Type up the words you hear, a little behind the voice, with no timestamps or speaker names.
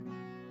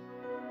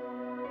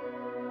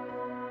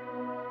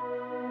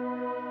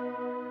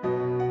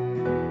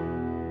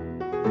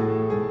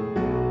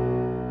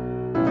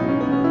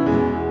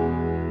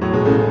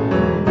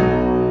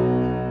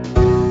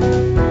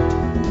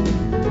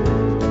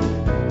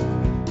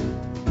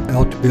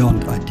out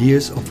beyond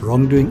ideas of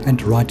wrongdoing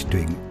and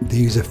right-doing,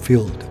 there is a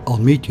field. I'll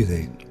meet you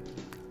there.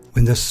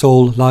 When the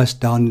soul lies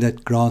down in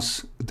that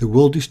grass, the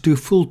world is too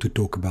full to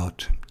talk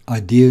about.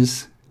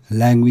 Ideas,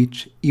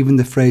 language, even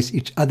the phrase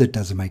each other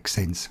doesn't make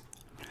sense.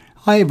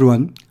 Hi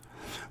everyone.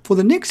 For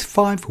the next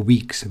 5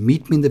 weeks,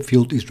 Meet Me in the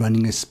Field is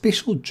running a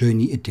special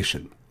journey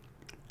edition.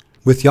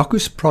 With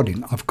Jaco's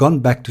prodding, I've gone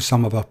back to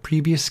some of our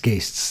previous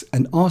guests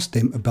and asked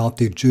them about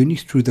their journey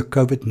through the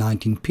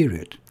COVID-19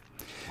 period.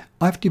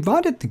 I've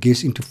divided the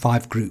guests into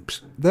 5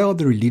 groups. They are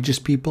the religious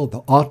people,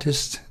 the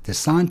artists, the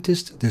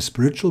scientists, the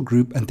spiritual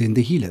group, and then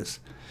the healers.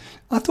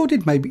 I thought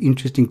it may be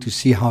interesting to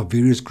see how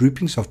various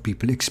groupings of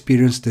people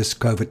experience this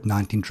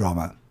COVID-19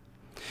 drama.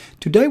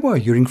 Today we are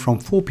hearing from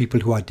 4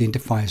 people who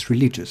identify as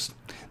religious.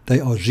 They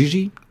are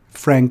Gigi,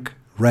 Frank,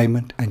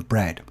 Raymond, and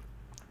Brad.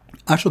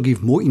 I shall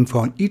give more info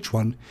on each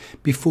one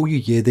before you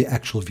hear their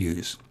actual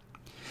views.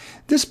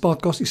 This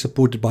podcast is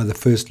supported by The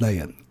First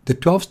Layer, the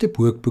 12-step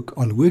workbook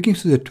on working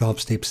through the 12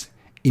 steps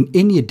in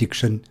any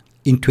addiction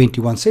in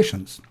 21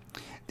 sessions.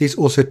 There's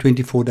also a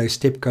 24-day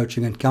step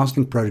coaching and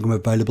counseling program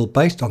available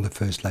based on The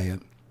First Layer.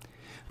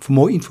 For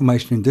more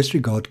information in this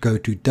regard, go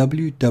to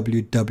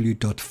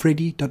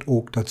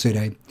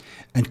www.freddy.org.za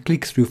and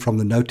click through from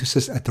the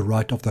notices at the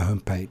right of the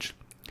homepage.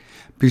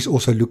 Please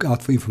also look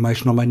out for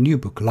information on my new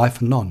book, Life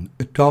for Non,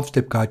 a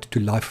 12-step guide to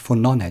life for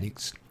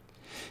non-addicts.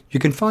 You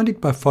can find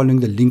it by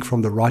following the link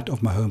from the right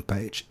of my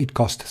homepage. It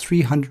costs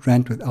 300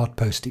 Rand without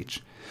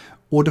postage.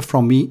 Order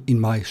from me in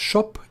my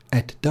shop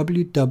at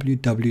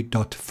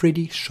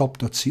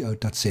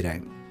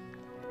www.freddyshop.co.za.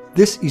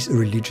 This is a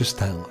religious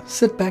tale.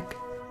 Sit back,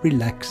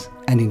 relax,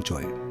 and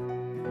enjoy.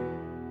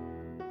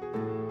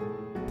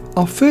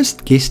 Our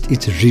first guest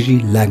is Gigi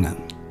Lange,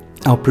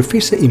 our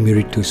Professor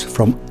Emeritus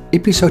from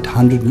episode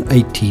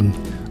 118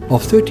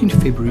 of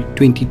 13th February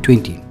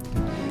 2020.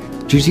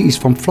 Gigi is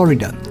from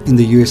Florida in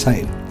the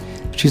USA.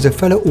 She's a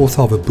fellow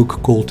author of a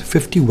book called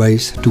 50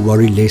 Ways to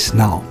Worry Less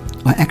Now.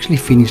 I actually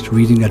finished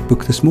reading that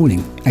book this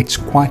morning. It's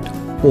quite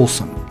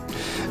awesome.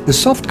 The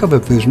softcover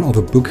version of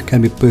a book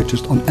can be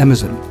purchased on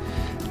Amazon.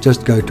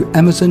 Just go to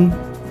Amazon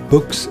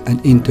Books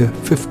and enter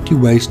 50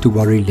 Ways to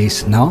Worry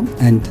Less Now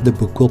and the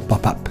book will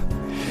pop up.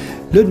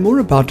 Learn more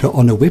about her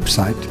on her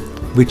website,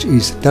 which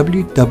is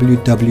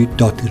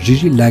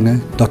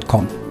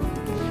www.gigilange.com.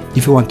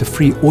 If you want a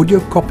free audio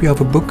copy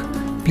of a book,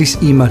 please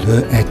email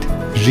her at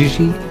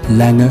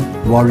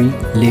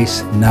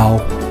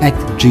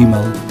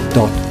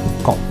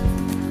gigilangeworrylessnow@gmail.com.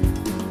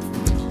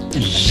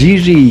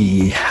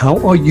 Gigi, how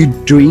are you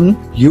doing?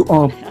 You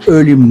are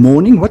early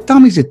morning. What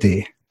time is it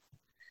there?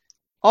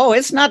 Oh,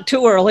 it's not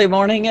too early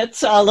morning.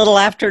 It's a little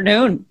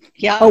afternoon.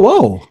 Yeah. Oh,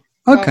 wow.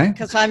 Okay.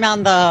 Because I'm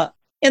in the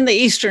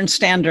Eastern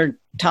Standard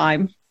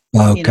Time.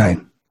 Okay.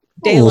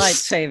 Daylight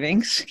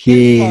savings yes.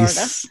 in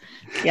Florida.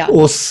 Yeah.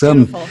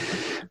 Awesome. Beautiful.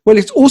 Well,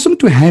 it's awesome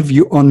to have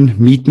you on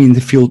Meet Me in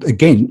the Field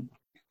again.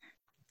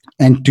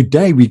 And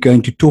today we're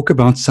going to talk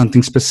about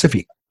something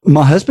specific.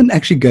 My husband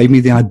actually gave me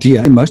the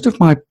idea, and most of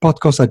my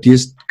podcast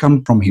ideas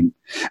come from him.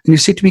 And he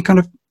said to me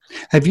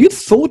have you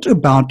thought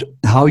about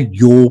how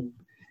the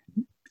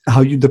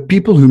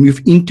people whom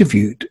you've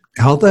interviewed,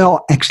 how they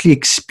are actually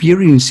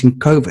experiencing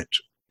COVID?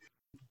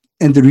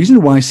 And the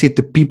reason why I said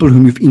the people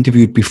whom you've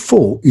interviewed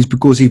before is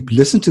because you've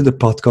listened to the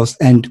podcast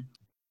and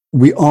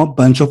we are a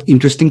bunch of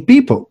interesting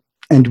people.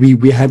 And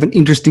we have an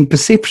interesting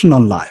perception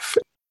on life.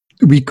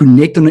 We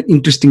connect on an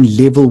interesting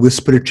level with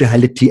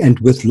spirituality and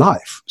with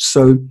life.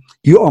 So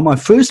you are my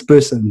first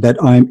person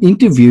that I'm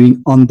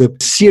interviewing on the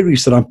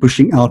series that I'm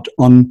pushing out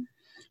on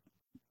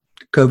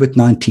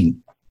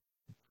COVID-19.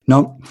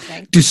 Now,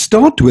 to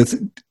start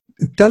with,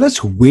 tell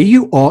us where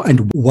you are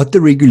and what the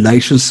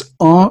regulations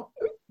are,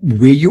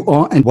 where you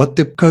are and what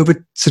the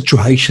COVID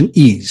situation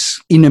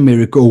is in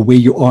America or where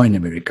you are in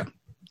America.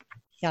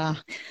 Yeah,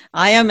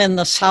 I am in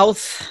the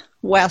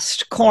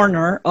southwest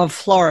corner of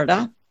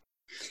Florida,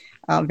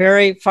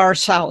 very far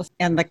south,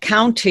 and the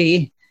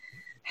county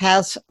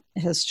has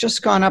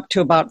just gone up to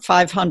about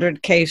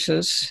 500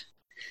 cases.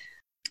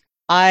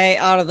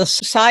 Out of the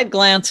side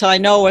glance, I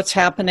know what's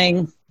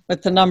happening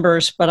with the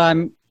numbers, but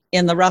I'm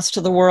in the rest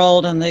of the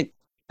world and the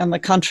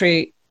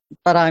country,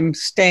 but I'm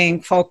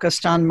staying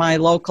focused on my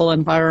local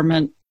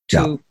environment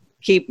to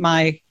keep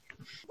myself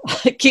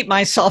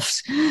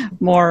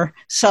more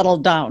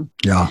settled down.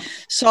 Yeah.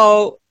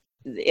 So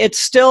it's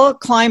still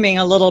climbing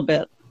a little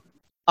bit.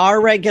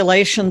 Our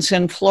regulations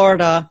in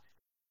Florida,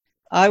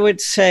 I would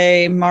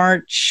say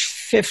March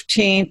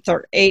 15th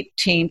or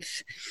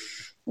 18th,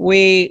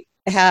 we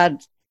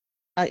had,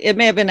 it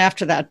may have been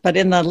after that, but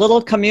in the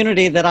little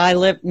community that I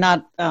live,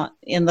 not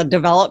in the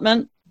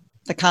development,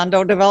 the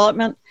condo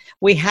development,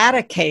 we had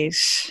a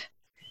case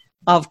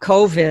of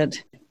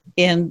COVID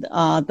in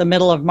the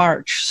middle of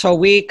March. So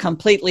we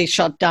completely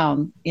shut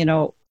down,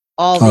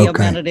 all the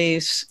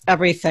amenities,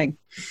 everything.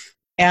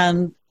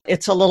 And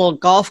it's a little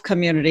golf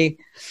community.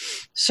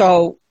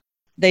 So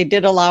they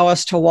did allow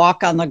us to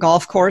walk on the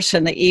golf course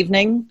in the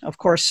evening, of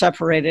course,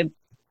 separated.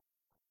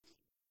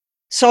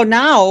 So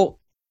now,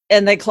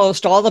 and they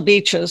closed all the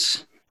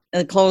beaches,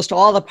 and closed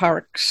all the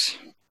parks.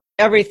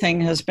 everything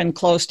has been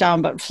closed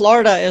down, but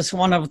Florida is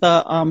one of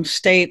the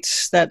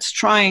states that's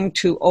trying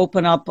to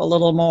open up a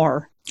little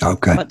more,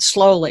 but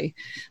slowly.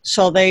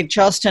 So they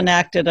just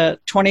enacted a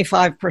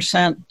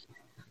 25%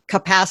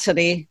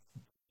 capacity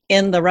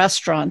in the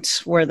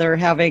restaurants where they're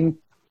having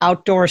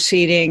outdoor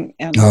seating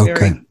and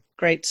very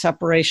great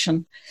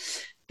separation.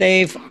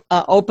 They've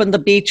opened the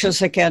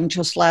beaches again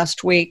just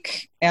last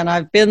week, and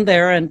I've been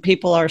there, and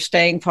people are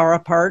staying far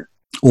apart.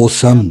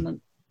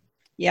 Awesome.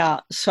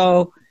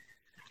 So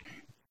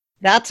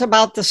that's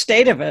about the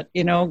state of it.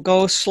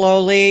 Go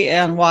slowly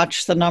and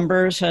watch the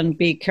numbers and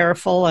be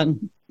careful,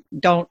 and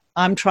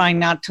I'm trying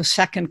not to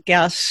second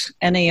guess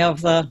any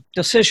of the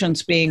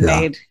decisions being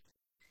made.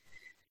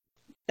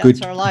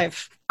 That's our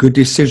life. Good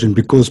decision,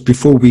 because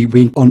before we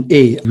went on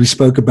air, we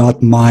spoke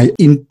about my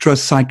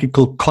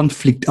intra-psychical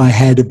conflict I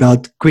had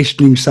about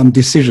questioning some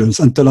decisions,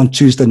 until on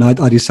Tuesday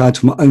night I decided,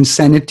 for my own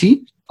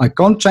sanity, I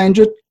can't change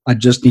it. I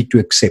just need to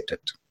accept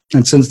it.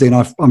 And since then,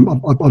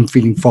 I'm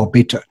feeling far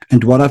better.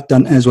 And what I've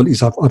done as well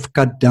is I've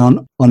cut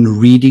down on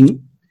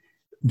reading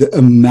the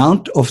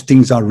amount of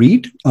things I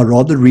read. I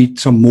rather read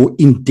some more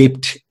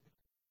in-depth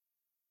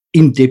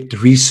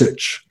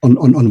research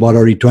on what I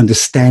read to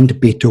understand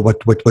better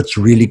what's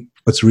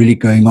really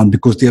going on,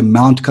 because the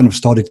amount kind of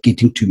started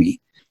getting to me.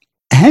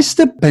 Has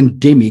the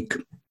pandemic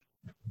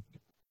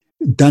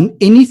done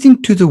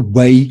anything to the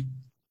way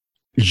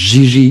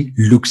Gigi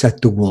looks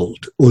at the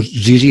world, or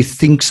Gigi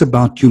thinks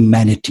about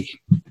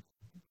humanity?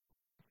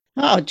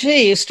 Oh,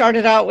 gee, you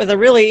started out with a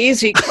really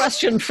easy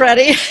question,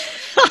 Freddie.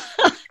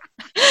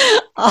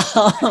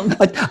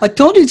 I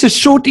told you it's a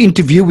short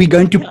interview. We're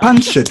going to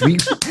punch it.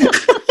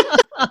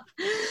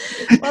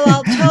 Well,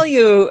 I'll tell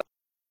you,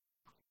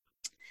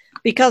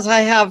 because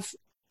I have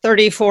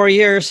 34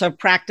 years of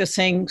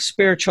practicing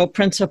spiritual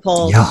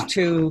principles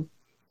to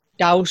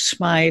douse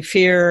my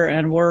fear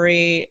and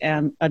worry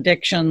and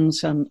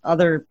addictions and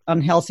other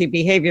unhealthy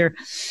behavior,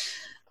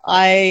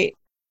 I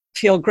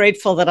feel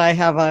grateful that I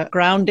have a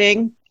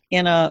grounding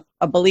in a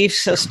belief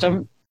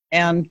system.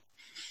 And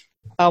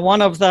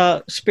one of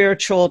the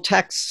spiritual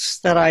texts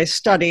that I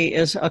study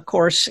is A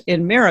Course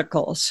in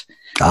Miracles.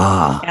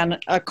 And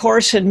A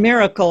Course in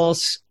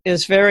Miracles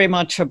is very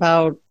much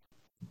about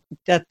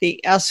that the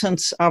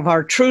essence of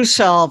our true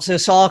selves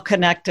is all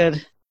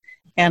connected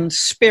and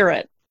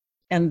spirit.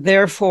 And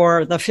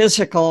therefore, the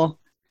physical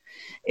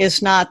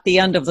is not the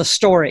end of the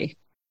story.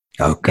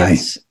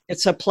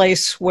 It's a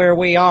place where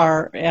we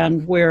are,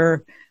 and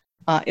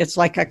it's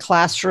like a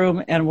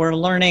classroom, and we're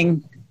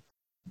learning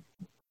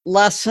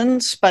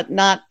lessons, but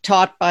not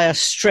taught by a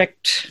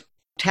strict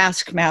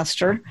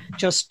taskmaster,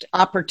 just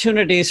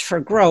opportunities for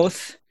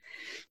growth.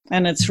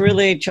 And it's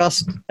really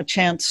just a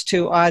chance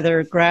to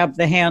either grab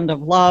the hand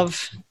of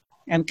love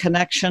and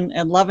connection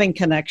and loving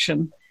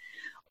connection,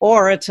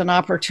 or it's an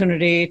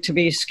opportunity to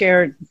be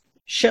scared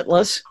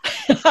shitless,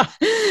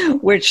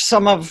 which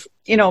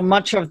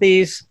much of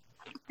these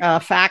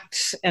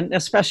facts, and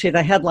especially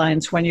the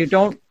headlines, when you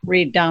don't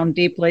read down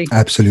deeply,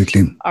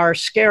 absolutely, are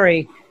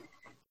scary.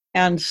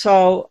 And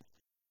so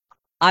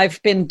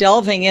I've been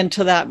delving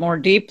into that more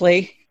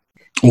deeply,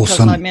 because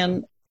I'm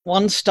in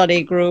one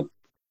study group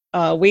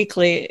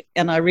weekly,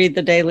 and I read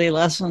the daily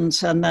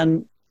lessons, and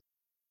then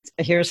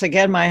here's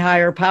again my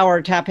higher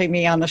power tapping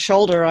me on the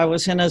shoulder. I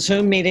was in a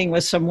Zoom meeting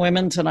with some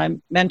women, and I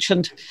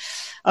mentioned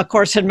A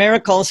Course in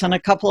Miracles, and a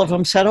couple of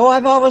them said,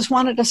 I've always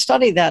wanted to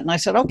study that. And I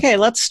said, okay,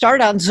 let's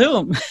start on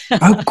Zoom.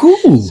 Oh,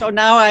 cool. So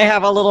now I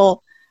have a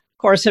little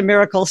Course in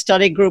Miracles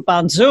study group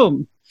on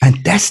Zoom.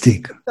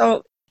 Fantastic.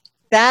 So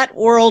that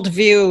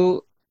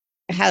worldview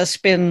has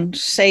been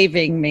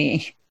saving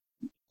me.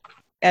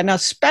 And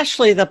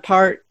especially the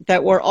part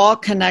that we're all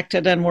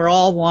connected and we're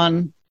all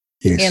one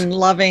in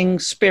loving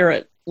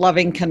spirit,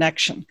 loving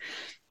connection.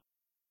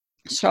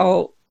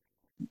 So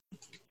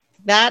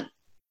that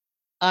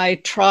I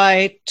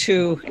try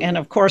to, and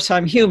of course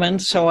I'm human,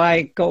 so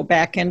I go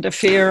back into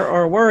fear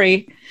or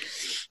worry.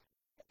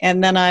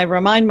 And then I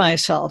remind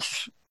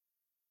myself,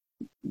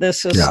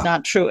 this is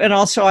not true. And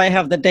also I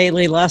have the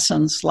daily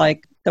lessons,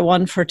 like the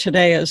one for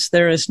today is,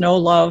 there is no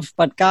love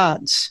but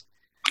God's.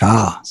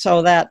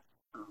 So that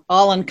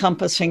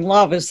all-encompassing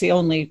love is the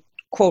only,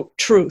 quote,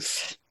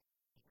 truth.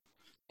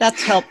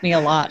 That's helped me a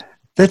lot.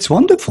 That's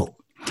wonderful.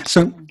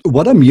 So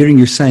what I'm hearing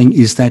you saying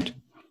is that,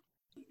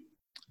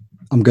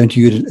 I'm going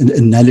to use an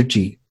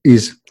analogy,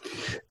 is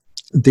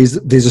there's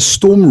a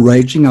storm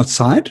raging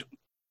outside,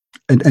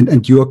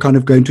 and you are kind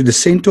of going to the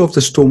center of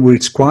the storm where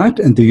it's quiet,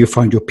 and there you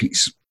find your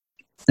peace.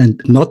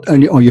 And not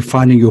only are you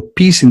finding your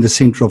peace in the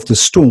center of the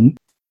storm,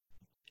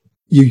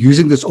 you're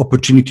using this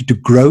opportunity to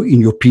grow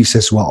in your peace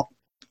as well.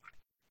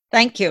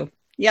 Thank you.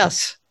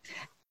 Yes.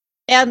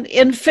 And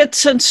in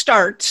fits and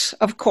starts,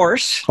 of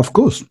course. Of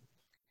course.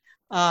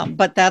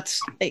 But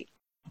that's,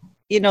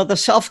 the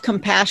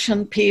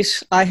self-compassion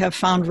piece I have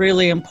found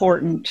really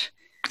important,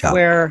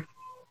 where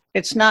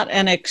it's not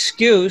an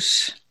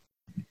excuse.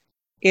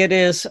 It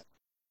is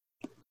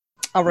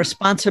a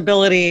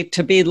responsibility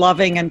to be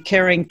loving and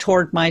caring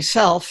toward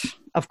myself,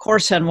 of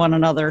course, and one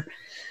another.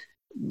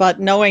 But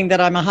knowing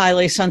that I'm a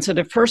highly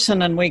sensitive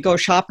person and we go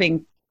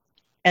shopping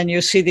and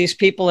you see these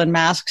people in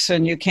masks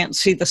and you can't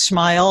see the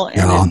smile.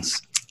 And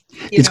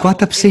it's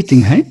quite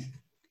upsetting, hey?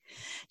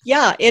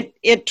 Yeah,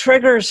 it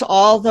triggers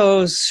all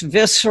those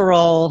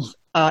visceral,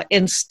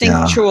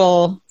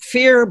 instinctual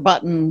fear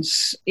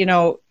buttons,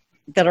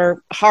 that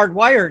are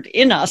hardwired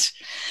in us.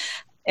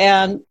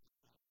 And,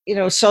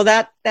 so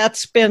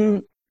that's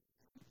been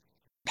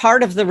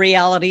part of the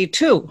reality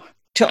too,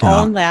 to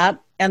own that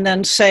and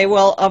then say,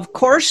 well, of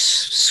course,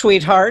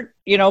 sweetheart,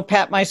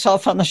 pat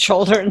myself on the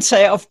shoulder and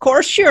say, of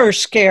course you're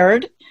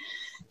scared,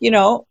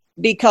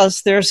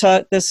 because there's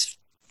this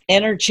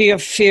energy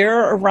of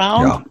fear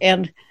around.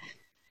 And,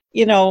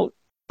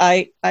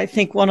 I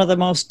think one of the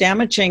most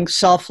damaging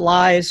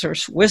self-lies or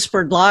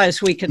whispered lies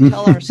we can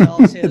tell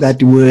ourselves is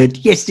that word,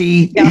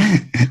 yesy. Yeah,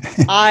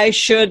 I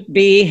should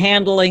be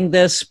handling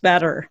this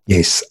better.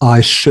 Yes,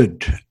 I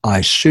should. Yeah.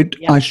 I should.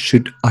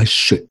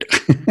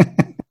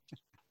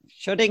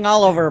 Shooting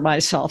all over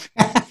myself.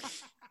 I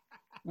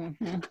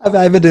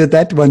haven't heard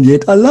that one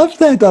yet. I love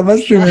that. I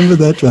must remember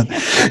that one.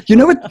 You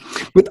know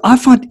what I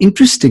find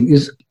interesting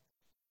is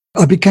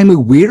I became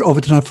aware of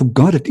it and I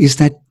forgot it, is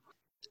that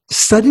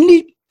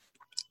suddenly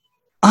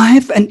I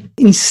have an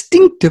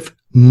instinctive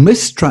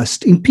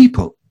mistrust in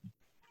people.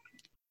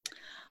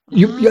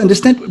 You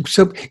understand?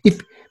 So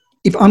if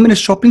I'm in a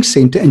shopping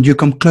center and you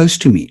come close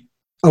to me,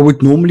 I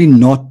would normally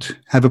not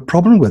have a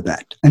problem with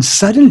that. And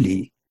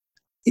suddenly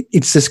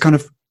it's this kind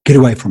of get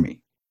away from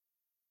me.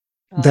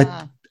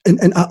 That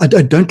and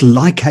I don't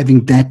like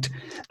having that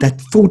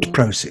thought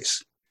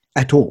process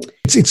at all.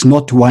 It's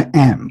not who I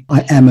am.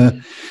 I am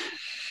a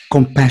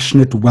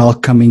compassionate,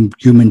 welcoming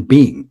human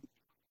being.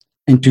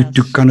 And to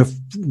kind of,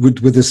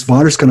 with this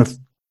virus kind of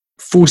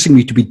forcing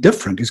me to be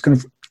different,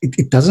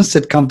 it doesn't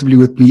sit comfortably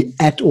with me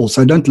at all.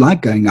 So I don't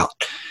like going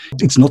out.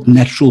 It's not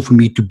natural for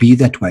me to be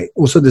that way.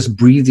 Also, this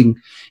breathing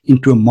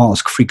into a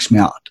mask freaks me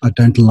out. I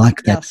don't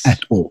like that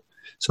at all.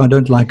 So I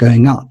don't like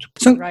going out.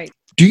 So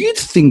do you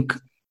think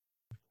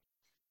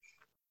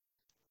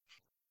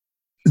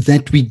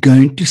that we're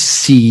going to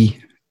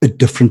see a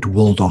different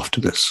world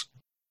after this?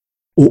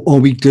 Or are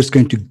we just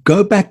going to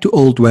go back to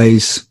old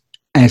ways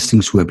as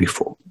things were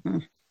before?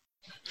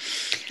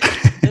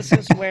 This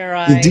is where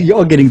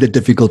You're getting the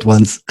difficult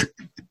ones.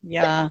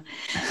 Yeah.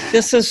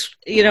 This is,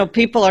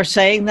 people are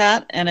saying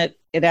that, and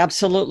it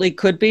absolutely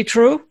could be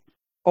true,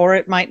 or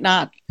it might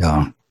not.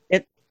 Yeah.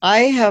 I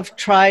have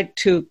tried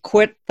to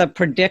quit the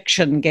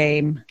prediction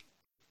game.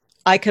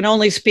 I can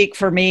only speak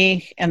for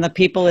me and the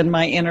people in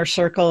my inner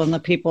circle and the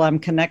people I'm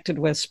connected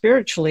with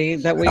spiritually,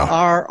 that we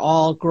are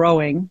all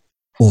growing.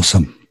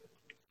 Awesome.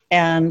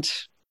 And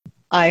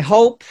I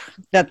hope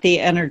that the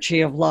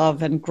energy of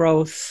love and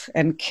growth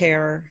and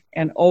care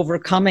and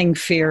overcoming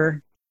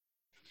fear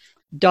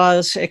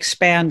does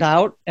expand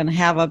out and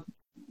have a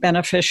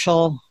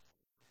beneficial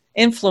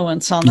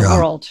influence on the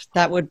world.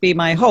 That would be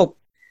my hope.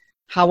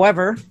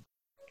 However,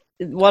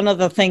 one of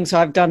the things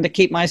I've done to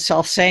keep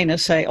myself sane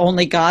is say,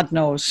 only God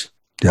knows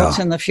what's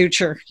in the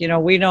future.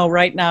 We know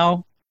right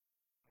now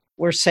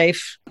we're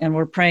safe and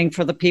we're praying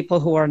for the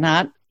people who are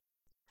not.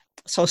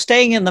 So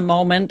staying in the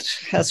moment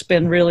has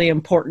been really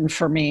important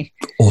for me.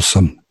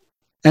 Awesome.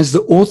 As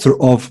the author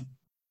of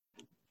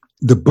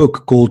the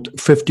book called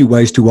 50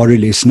 Ways to Worry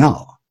Less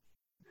Now,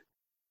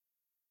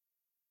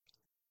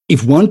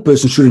 if one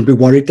person shouldn't be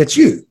worried, that's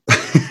you.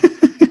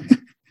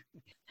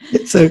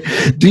 So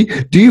do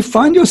you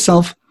find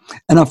yourself,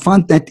 and I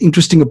find that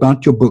interesting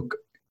about your book,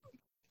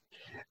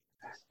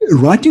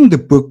 writing the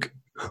book,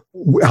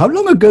 how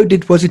long ago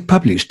was it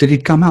published? Did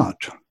it come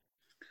out?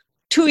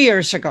 2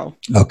 years ago.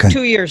 Okay.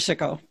 2 years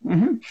ago.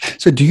 Mm-hmm.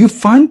 So do you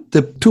find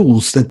the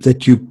tools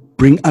that you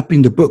bring up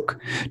in the book,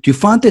 do you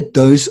find that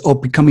those are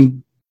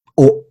becoming,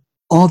 or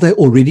are they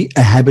already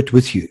a habit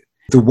with you?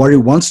 The worry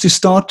wants to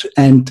start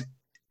and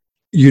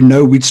you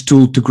know which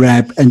tool to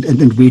grab and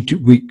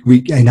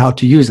and how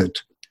to use it.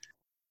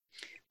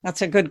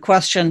 That's a good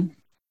question.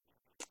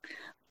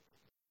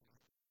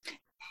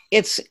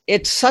 It's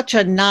such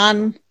a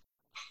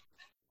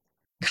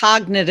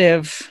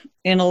non-cognitive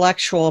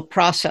intellectual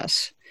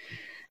process.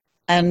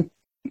 And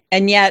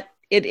yet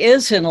it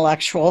is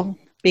intellectual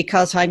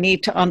because I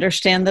need to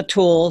understand the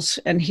tools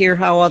and hear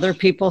how other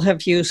people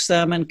have used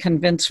them and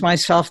convince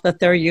myself that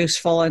they're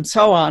useful and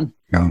so on.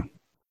 Yeah.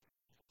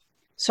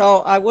 So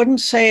I wouldn't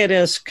say it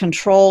is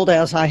controlled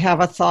as I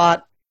have a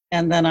thought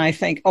and then I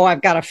think, oh,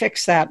 I've got to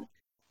fix that.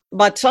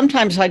 But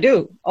sometimes I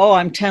do. Oh,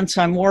 I'm tense.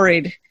 I'm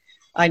worried.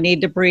 I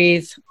need to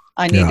breathe.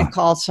 I need to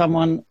call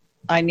someone.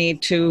 I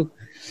need to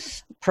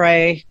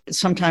pray.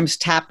 Sometimes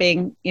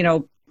tapping,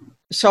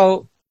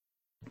 So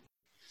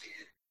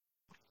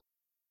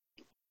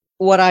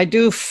what I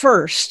do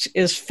first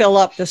is fill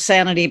up the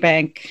sanity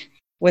bank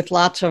with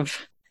lots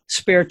of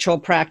spiritual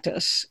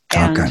practice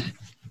and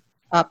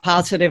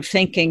positive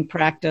thinking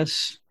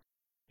practice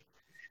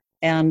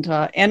and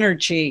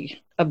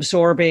energy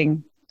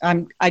absorbing.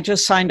 I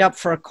just signed up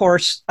for a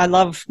course. I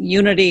love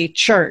Unity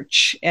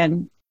Church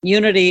and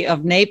Unity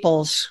of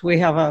Naples. We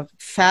have a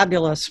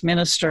fabulous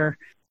minister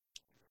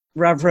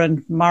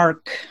Reverend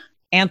Mark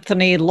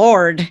Anthony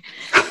Lord.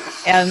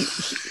 And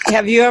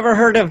have you ever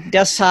heard of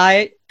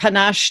Desai,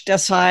 Panache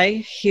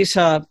Desai? He's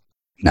a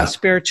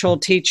spiritual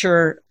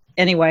teacher.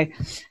 Anyway,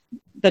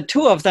 the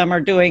two of them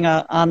are doing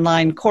an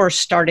online course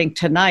starting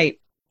tonight,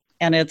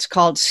 and it's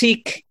called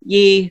Seek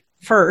Ye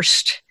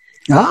First.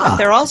 But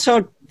they're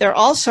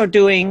also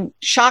doing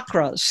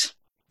chakras,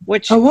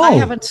 which I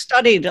haven't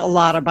studied a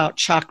lot about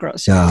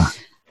chakras. Yeah.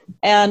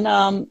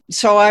 And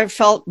so I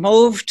felt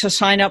moved to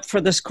sign up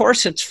for this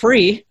course. It's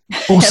free.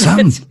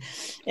 Awesome. It's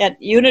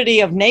at Unity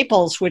of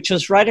Naples, which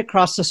is right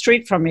across the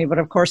street from me. But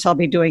of course, I'll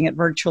be doing it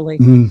virtually.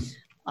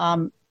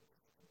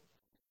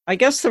 I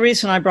guess the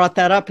reason I brought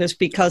that up is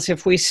because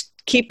if we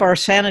keep our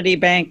Sanity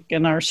Bank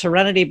and our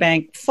Serenity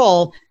Bank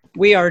full,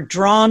 we are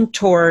drawn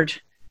toward,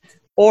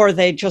 or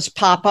they just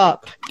pop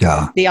up,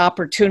 the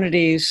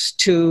opportunities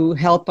to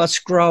help us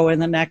grow in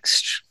the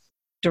next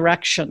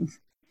direction.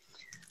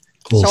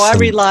 Awesome. So I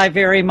rely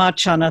very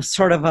much on a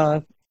sort of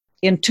a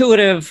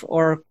intuitive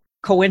or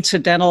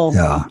coincidental.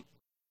 Yeah.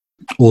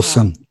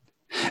 Awesome.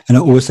 And I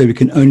always say we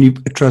can only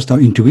trust our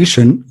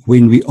intuition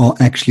when we are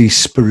actually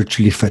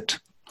spiritually fit.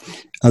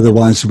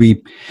 Otherwise,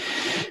 the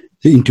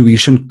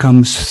intuition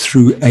comes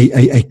through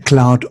a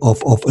cloud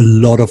of a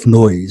lot of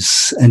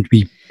noise, and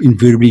we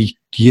invariably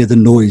hear the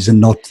noise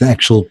and not the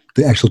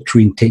actual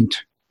true intent.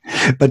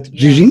 But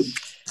Eugene,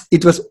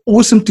 it was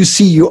awesome to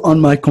see you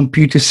on my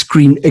computer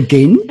screen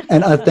again,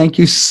 and I thank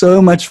you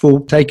so much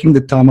for taking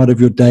the time out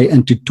of your day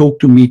and to talk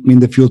to Meet Me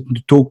in the Field, and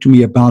to talk to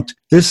me about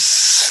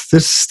this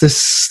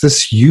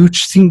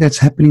huge thing that's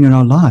happening in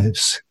our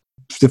lives.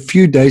 The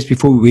few days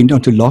before we went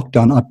onto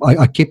lockdown,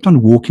 I kept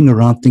on walking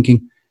around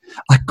thinking,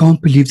 I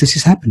can't believe this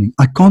is happening.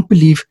 I can't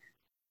believe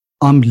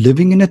I'm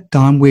living in a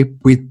time where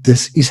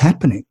this is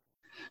happening.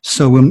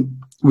 So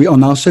we are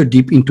now so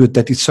deep into it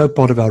that it's so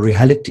part of our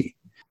reality.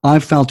 I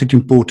felt it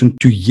important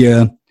to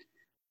hear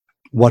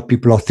what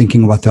people are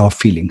thinking, what they are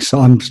feeling. So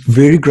I'm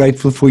very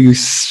grateful for you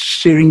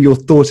sharing your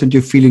thoughts and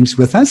your feelings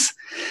with us.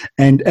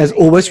 And as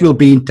always, we'll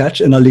be in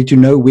touch, and I'll let you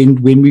know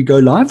when we go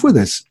live with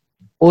this.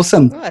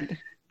 Awesome. Good.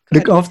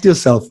 Look after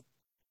yourself.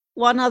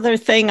 One other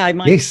thing I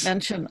might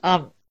mention,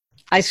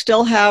 I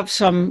still have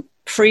some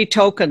free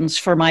tokens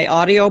for my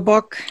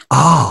audiobook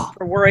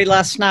for Worry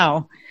Less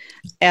Now.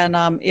 And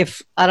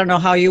if I don't know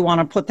how you want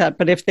to put that,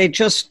 but if they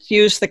just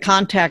use the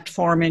contact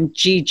form in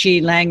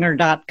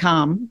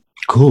gglanger.com.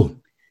 Cool.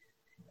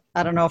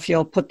 I don't know if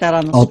you'll put that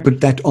on the I'll put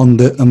that on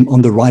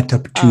the write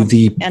up to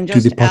the and to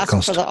just the podcast.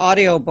 ask for the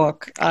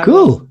audiobook.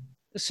 Cool.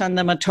 Send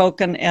them a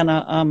token and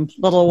a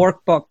little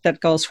workbook that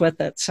goes with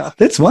it. So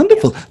that's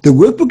wonderful. The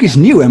workbook is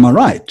new, am I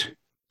right?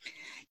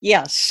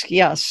 Yes.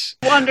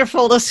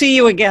 Wonderful to see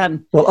you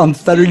again. Well, I'm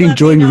thoroughly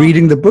enjoying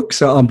reading the book,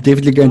 so I'm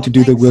definitely going to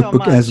do the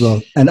workbook as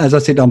well. And as I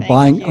said, I'm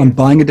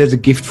buying it as a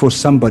gift for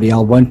somebody. I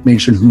won't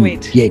mention who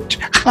yet.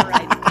 All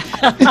right.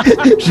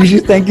 Gigi,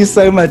 thank you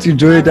so much.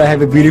 Enjoy it.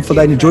 Have a beautiful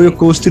day. Enjoy your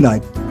course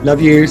tonight.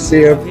 Love you. See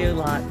you. Love you a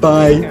lot.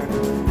 Bye.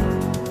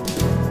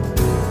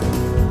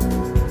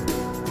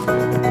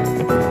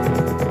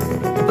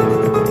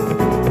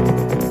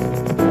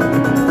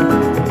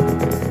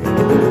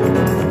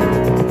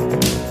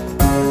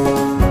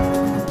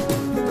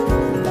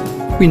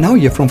 We now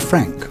hear from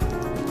Frank.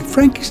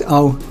 Frank is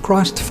our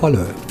Christ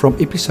follower from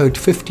episode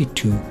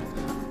 52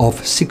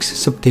 of 6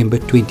 September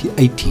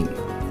 2018.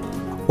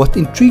 What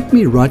intrigued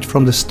me right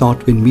from the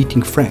start when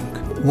meeting Frank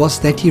was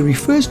that he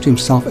refers to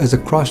himself as a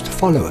Christ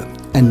follower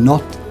and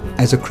not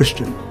as a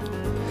Christian.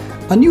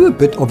 I knew a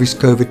bit of his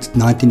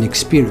COVID-19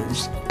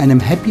 experience, and I'm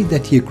happy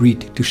that he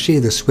agreed to share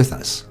this with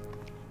us.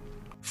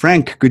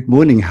 Frank, good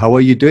morning. How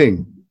are you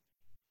doing?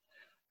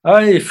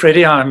 Hi,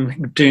 Freddie.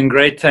 I'm doing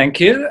great,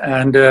 thank you.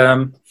 And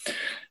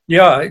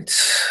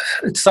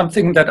it's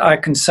something that I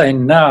can say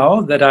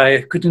now that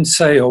I couldn't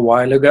say a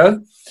while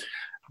ago.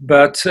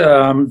 But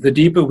the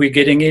deeper we're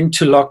getting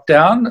into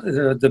lockdown,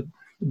 the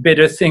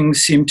better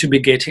things seem to be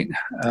getting.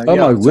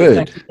 My word.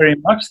 Thank you very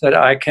much that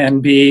I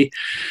can be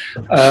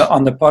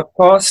on the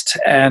podcast.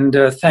 And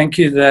thank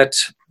you that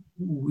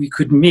we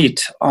could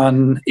meet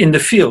in the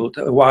field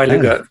a while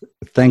ago.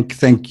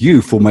 Thank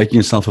you for making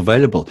yourself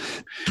available.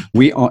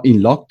 We are in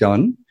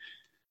lockdown,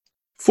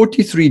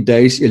 43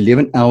 days,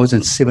 11 hours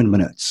and 7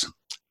 minutes.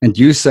 And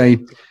you say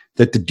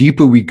that the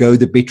deeper we go,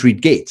 the better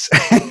it gets.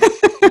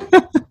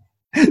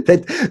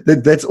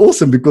 That's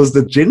awesome, because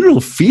the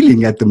general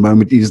feeling at the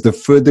moment is the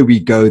further we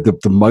go,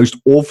 the most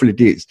awful it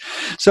is.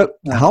 So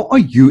how are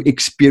you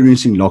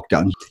experiencing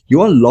lockdown?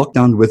 You are locked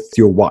down with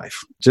your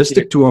wife, just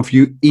the two of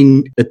you,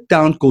 in a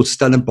town called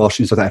Stellenbosch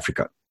in South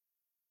Africa.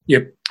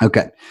 Yep.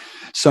 Okay.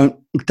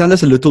 So tell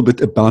us a little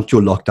bit about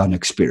your lockdown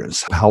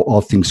experience. How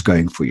are things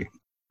going for you?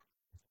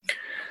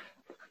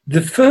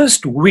 The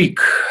first week,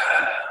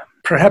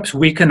 perhaps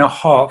week and a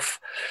half,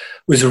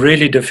 was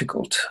really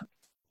difficult.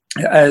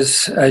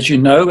 As you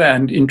know,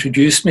 and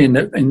introduced me in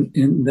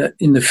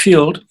the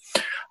field,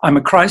 I'm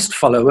a Christ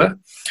follower,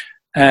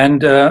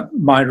 and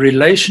my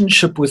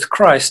relationship with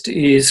Christ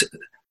is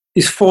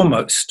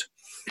foremost.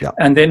 Yeah.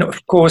 And then,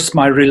 of course,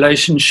 my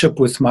relationship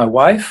with my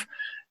wife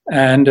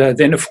And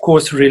then, of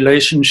course,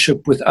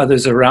 relationship with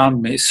others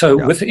around me.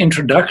 So with the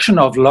introduction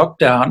of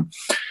lockdown,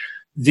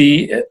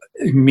 the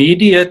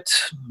immediate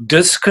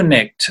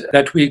disconnect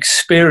that we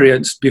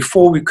experienced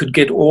before we could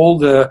get all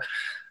the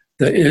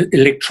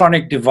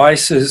electronic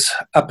devices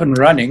up and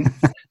running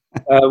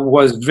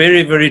was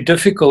very, very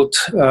difficult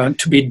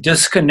to be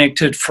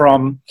disconnected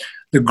from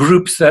the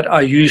groups that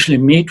I usually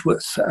meet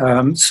with.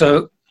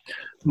 So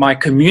my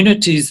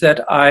communities that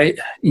I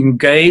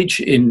engage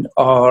in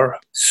are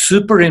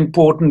super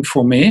important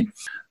for me,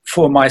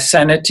 for my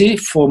sanity,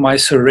 for my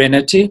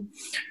serenity.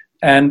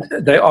 And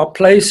they are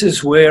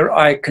places where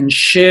I can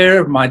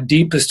share my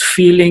deepest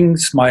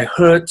feelings, my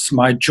hurts,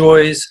 my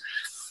joys,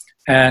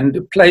 and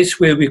a place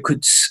where we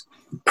could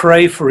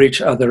pray for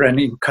each other and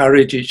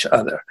encourage each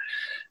other.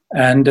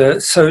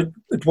 And so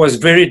it was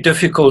very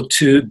difficult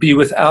to be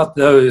without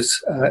those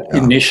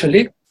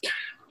initially.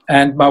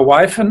 And my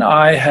wife and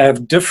I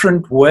have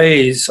different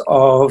ways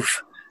of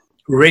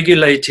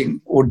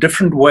regulating or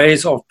different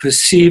ways of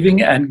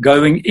perceiving and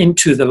going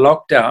into the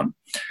lockdown.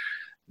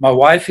 My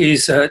wife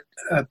is a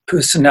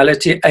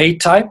personality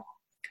A-type,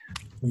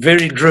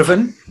 very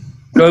driven,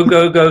 go,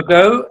 go, go,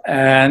 go,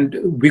 and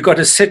we got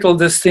to settle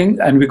this thing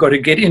and we got to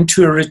get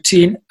into a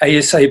routine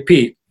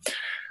ASAP.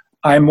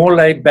 I'm more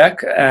laid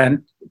back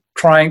and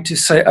trying to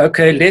say,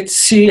 okay, let's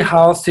see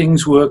how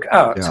things work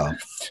out. Yeah.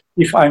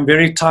 If I'm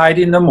very tired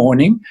in the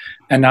morning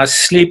and I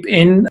sleep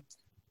in,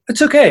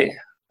 it's okay.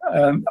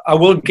 I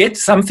will get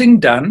something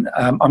done.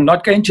 I'm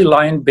not going to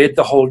lie in bed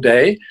the whole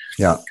day.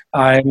 Yeah.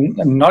 I'm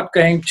not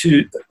going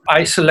to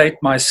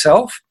isolate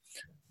myself,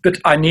 but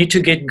I need to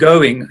get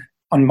going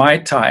on my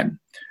time.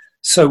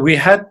 So we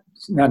had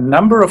a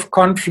number of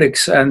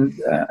conflicts and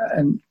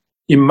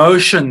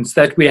emotions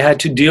that we had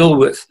to deal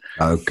with.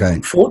 Okay.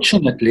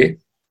 Fortunately,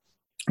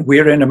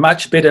 we're in a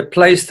much better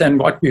place than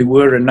what we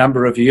were a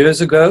number of years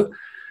ago,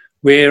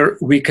 where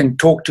we can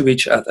talk to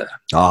each other.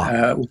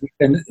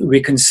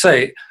 We can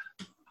say,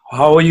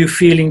 how are you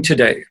feeling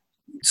today?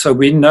 So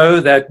we know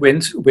that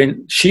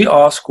when she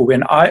asks or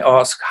when I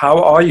ask,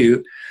 how are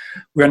you?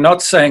 We're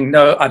not saying,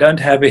 no, I don't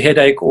have a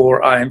headache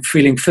or I'm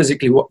feeling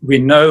physically. We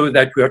know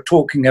that we are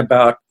talking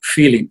about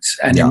feelings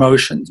and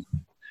emotions.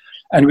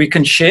 And we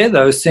can share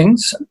those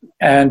things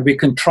and we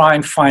can try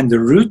and find the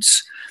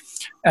roots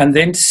and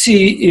then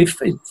see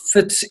if it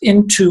fits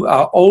into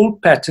our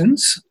old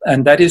patterns.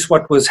 And that is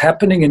what was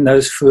happening in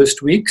those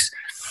first weeks.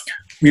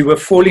 We were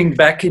falling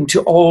back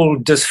into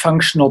old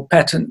dysfunctional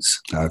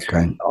patterns.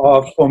 Okay.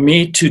 For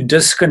me to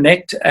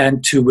disconnect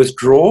and to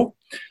withdraw,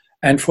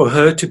 and for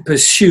her to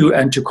pursue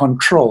and to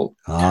control.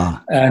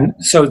 And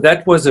so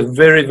that was a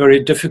very,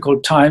 very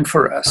difficult time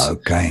for us.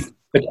 Okay.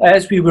 But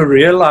as we were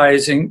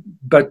realizing,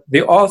 but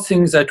there are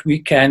things that we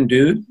can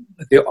do,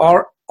 there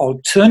are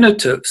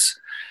alternatives,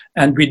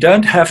 and we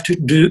don't have to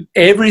do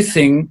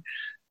everything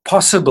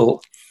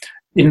possible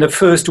in the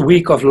first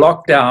week of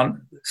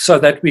lockdown so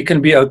that we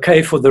can be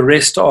okay for the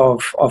rest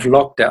of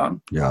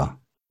lockdown. Yeah.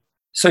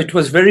 So it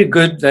was very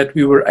good that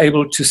we were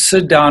able to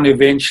sit down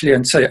eventually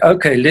and say,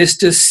 okay, let's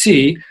just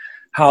see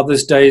how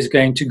this day is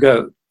going to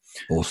go.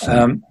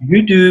 Awesome.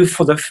 You do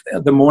for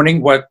the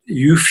morning what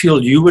you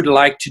feel you would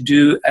like to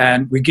do,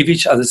 and we give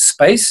each other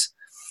space.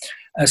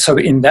 So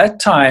in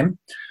that time,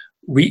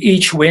 we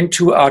each went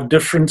to our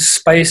different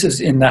spaces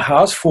in the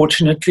house.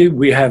 Fortunately,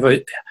 we have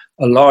a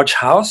large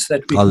house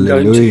that we can go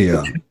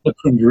into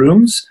different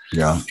rooms,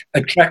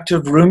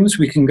 attractive rooms.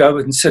 We can go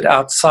and sit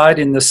outside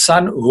in the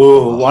sun.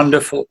 Oh,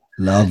 wonderful.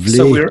 Lovely.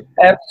 So we're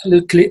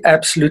absolutely,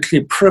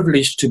 absolutely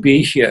privileged to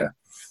be here.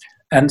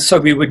 And so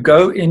we would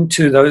go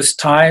into those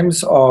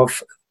times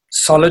of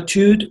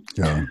solitude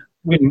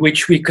in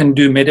which we can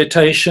do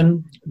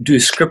meditation, do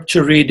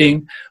scripture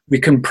reading, we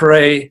can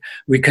pray,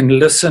 we can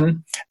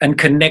listen and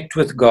connect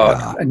with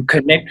God and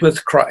connect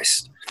with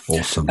Christ.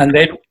 Awesome. And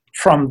then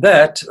from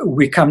that,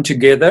 we come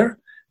together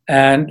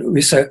and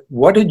we say,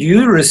 what did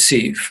you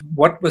receive?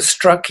 What was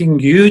striking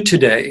you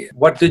today?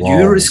 What did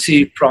you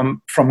receive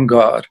from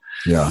God?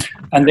 Yeah.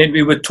 And then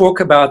we would talk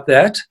about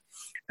that.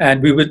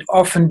 And we would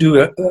often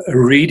do a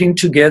reading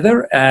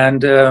together.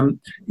 And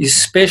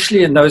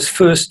especially in those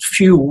first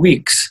few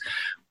weeks,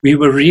 we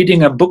were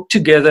reading a book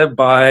together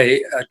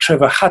by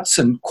Trevor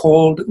Hudson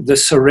called The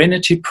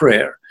Serenity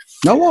Prayer.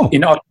 Oh, wow.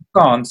 In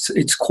Afrikaans,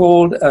 it's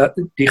called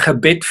Die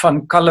Gebed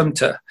van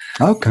Kalmte.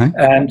 Okay.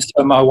 And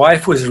so my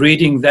wife was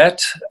reading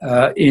that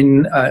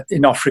in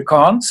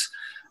Afrikaans.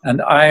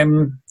 And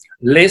I'm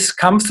less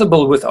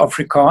comfortable with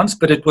Afrikaans,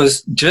 but it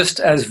was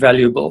just as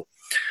valuable,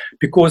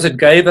 because it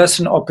gave us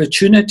an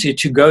opportunity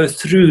to go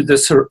through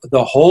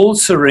the whole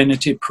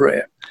Serenity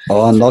Prayer.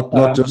 Oh,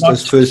 not just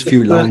those first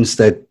few lines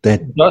that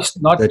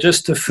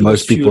just the first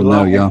most people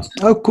know, lines.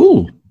 Oh,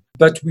 cool.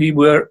 But we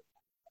were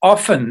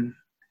often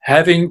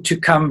having to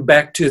come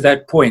back to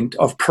that point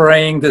of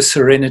praying the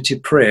Serenity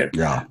Prayer.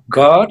 Yeah.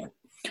 God,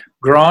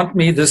 grant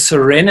me the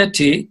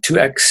serenity to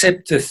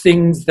accept the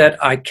things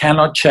that I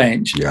cannot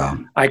change. Yeah.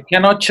 I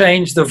cannot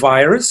change the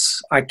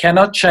virus. I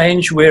cannot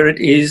change where it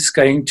is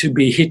going to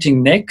be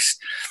hitting next.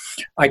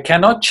 I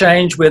cannot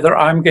change whether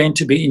I'm going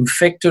to be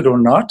infected or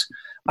not.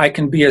 I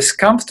can be as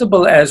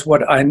comfortable as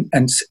what I'm,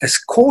 and as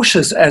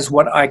cautious as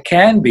what I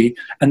can be,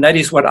 and that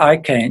is what I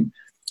can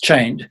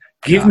change.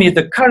 Give me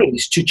the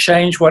courage to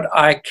change what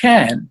I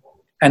can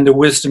and the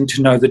wisdom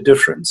to know the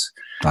difference.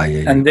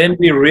 And then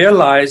we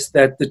realize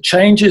that the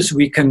changes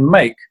we can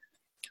make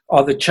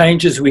are the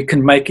changes we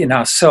can make in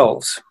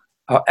ourselves,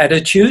 our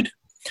attitude.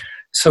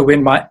 So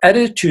when my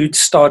attitude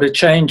started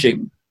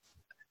changing,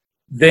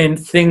 then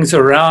things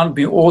around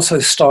me also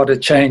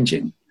started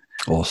changing.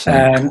 Awesome.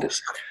 And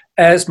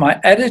as my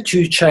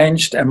attitude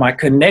changed and my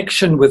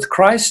connection with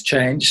Christ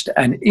changed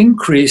and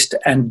increased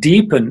and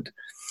deepened,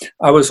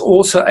 I was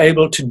also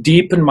able to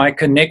deepen my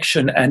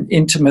connection and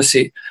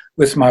intimacy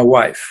with my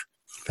wife.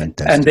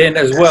 Fantastic. And then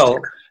as well,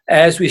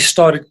 as we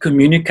started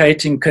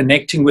communicating,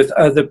 connecting with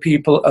other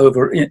people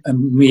over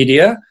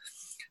media,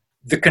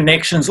 the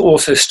connections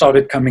also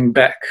started coming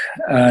back.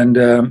 And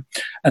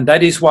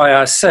that is why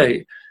I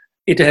say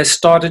it has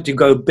started to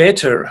go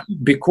better,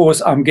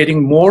 because I'm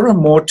getting more and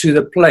more to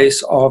the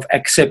place of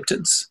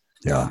acceptance.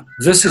 Yeah.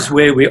 This is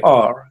where we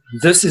are.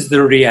 This is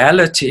the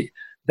reality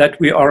that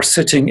we are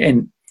sitting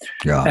in.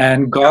 Yeah.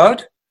 And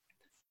God,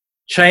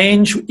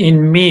 change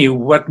in me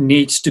what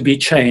needs to be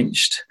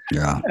changed.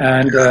 Yeah.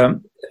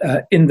 And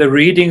in the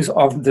readings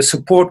of the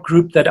support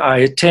group that I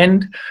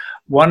attend,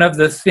 one of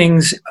the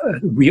things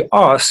we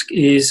ask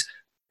is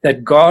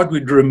that God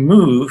would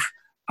remove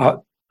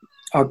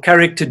our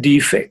character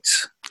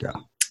defects. Yeah.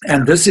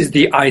 And this is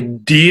the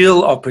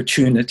ideal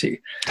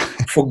opportunity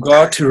for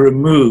God to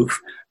remove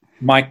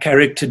my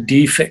character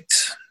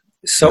defects.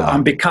 So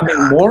I'm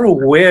becoming more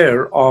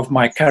aware of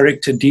my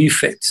character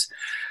defects.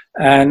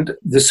 And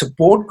the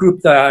support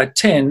group that I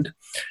attend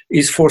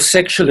is for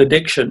sexual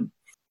addiction.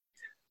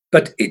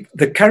 But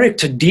the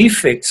character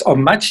defects are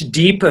much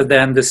deeper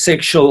than the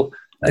sexual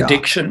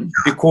addiction,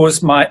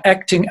 because my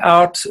acting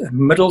out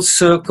middle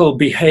circle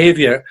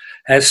behavior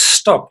has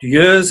stopped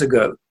years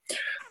ago.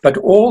 But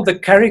all the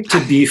character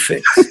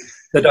defects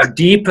that are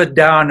deeper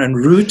down and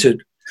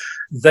rooted,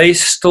 they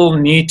still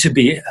need to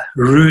be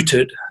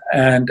rooted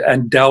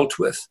and dealt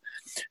with.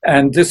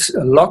 And this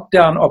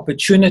lockdown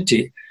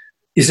opportunity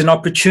is an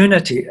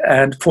opportunity.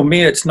 And for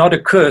me, it's not a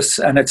curse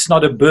and it's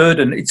not a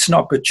burden. It's an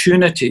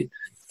opportunity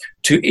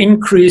to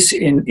increase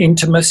in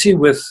intimacy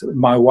with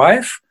my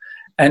wife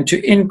and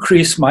to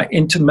increase my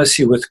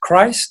intimacy with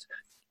Christ,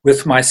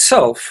 with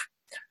myself.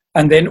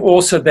 And then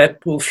also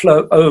that will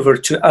flow over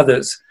to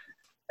others.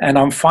 And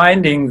I'm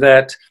finding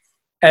that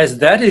as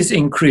that is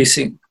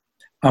increasing,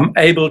 I'm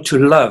able to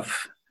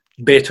love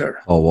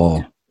better. Oh,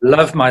 wow.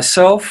 Love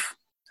myself,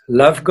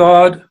 love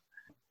God,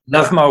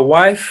 love my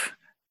wife,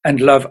 and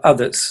love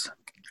others.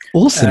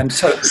 Awesome. And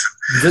so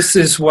this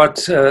is what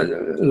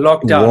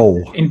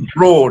lockdown in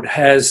broad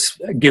has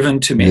given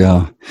to me.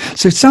 Yeah.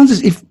 So it sounds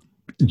as if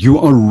you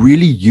are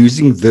really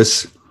using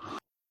this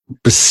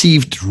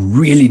perceived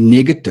really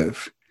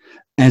negative,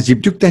 as you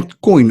took that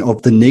coin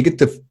of the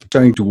negative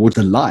turning towards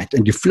the light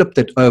and you flipped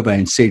it over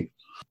and said,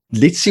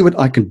 let's see what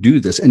I can do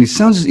this. And it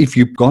sounds as if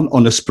you've gone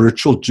on a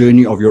spiritual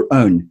journey of your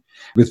own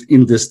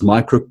within this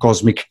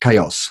microcosmic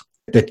chaos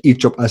that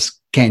each of us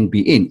can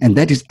be in. And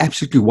that is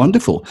absolutely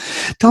wonderful.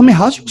 Tell me,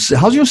 how's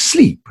your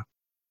sleep?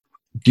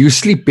 Do you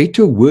sleep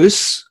better,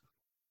 worse?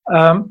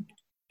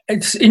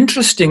 It's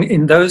interesting.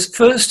 In those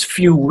first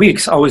few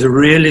weeks, I was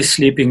really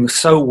sleeping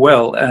so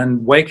well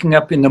and waking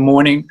up in the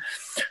morning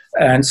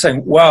and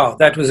saying, wow,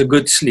 that was a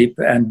good sleep,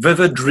 and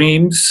vivid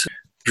dreams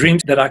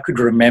that I could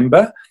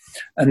remember.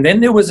 And then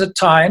there was a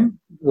time,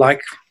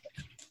 like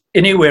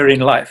anywhere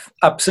in life,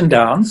 ups and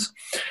downs.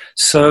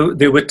 So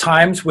there were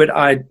times when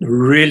I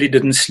really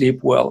didn't sleep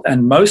well.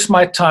 And most of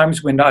my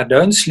times when I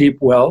don't sleep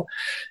well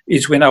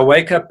is when I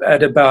wake up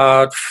at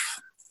about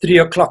 3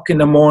 o'clock in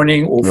the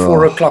morning or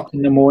 4 o'clock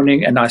in the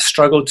morning, and I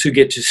struggle to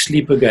get to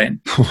sleep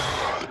again.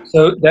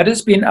 So that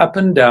has been up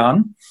and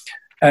down.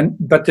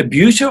 But the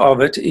beauty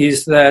of it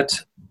is that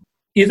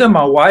either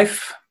my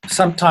wife,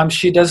 sometimes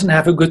she doesn't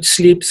have a good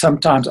sleep,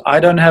 sometimes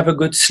I don't have a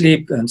good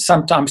sleep, and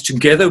sometimes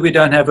together we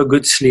don't have a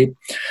good sleep.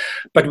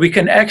 But we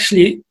can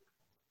actually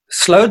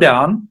slow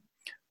down,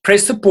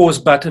 press the pause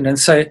button and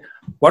say,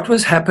 what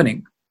was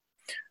happening?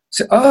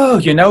 So, oh,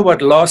 you know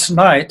what, last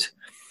night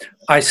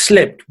I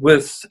slept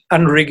with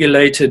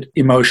unregulated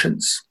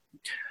emotions.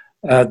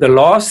 The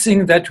last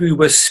thing that we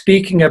were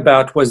speaking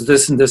about was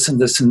this and this and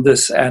this and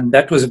this, and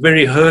that was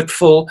very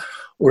hurtful,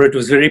 or it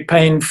was very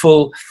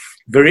painful,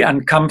 very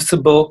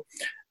uncomfortable,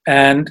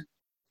 and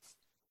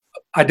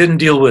I didn't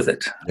deal with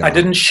it. Yeah. I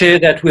didn't share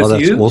that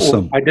with you.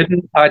 Awesome.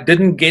 I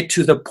didn't get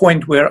to the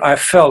point where I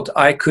felt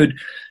I could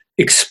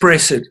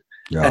express it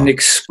and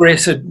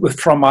express it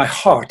from my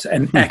heart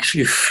and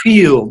actually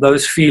feel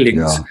those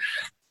feelings. Yeah.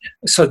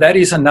 So that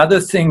is another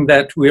thing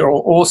that we are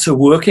also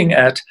working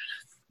at,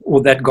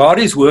 or that God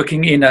is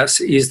working in us,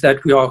 is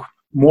that we are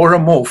more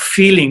and more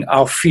feeling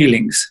our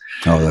feelings.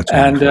 Oh, that's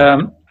and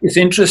wonderful. It's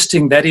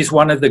interesting. That is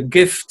one of the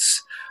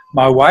gifts.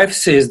 My wife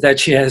says that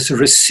she has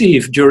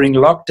received during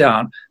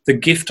lockdown, the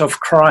gift of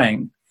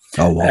crying.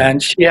 Oh, wow.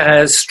 And she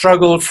has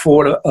struggled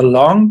for a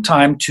long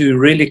time to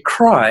really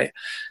cry.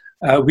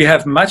 We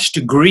have much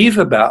to grieve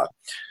about,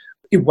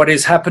 what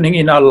is happening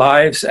in our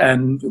lives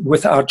and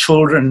with our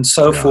children and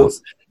so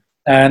forth.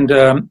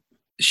 And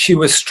she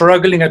was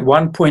struggling at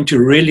one point to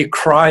really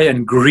cry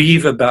and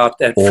grieve about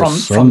that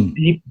from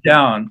deep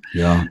down.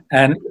 Yeah.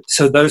 And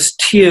so those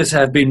tears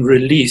have been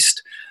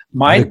released.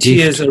 My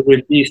tears are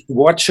released.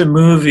 Watch a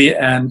movie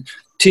and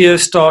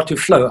tears start to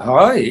flow.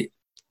 Hi.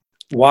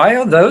 Why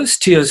are those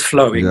tears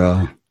flowing?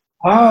 Yeah.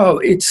 Oh,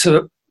 it's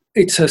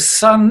a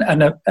son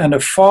and a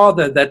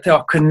father that they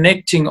are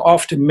connecting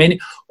after many,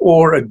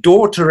 or a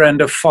daughter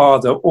and a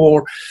father,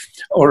 or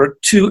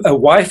a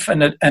wife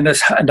and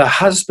a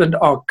husband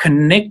are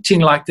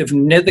connecting like they've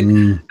never,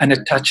 and it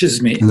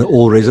touches me. And it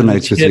all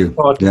resonates with you.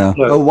 Yeah.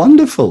 Oh,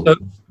 wonderful. So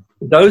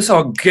those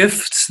are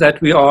gifts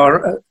that we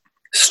are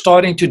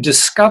starting to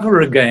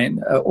discover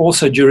again,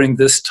 also during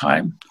this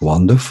time.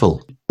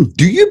 Wonderful.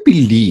 Do you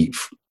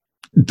believe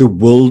the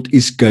world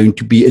is going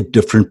to be a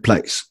different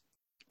place?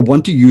 I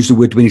want to use the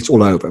word when it's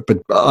all over, but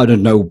I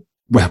don't know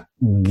when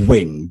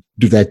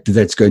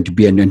that's going to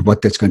be and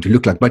what that's going to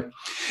look like. But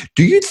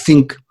do you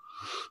think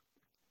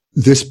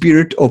the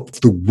spirit of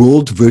the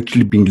world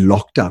virtually being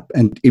locked up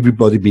and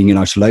everybody being in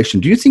isolation,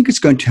 do you think it's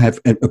going to have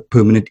a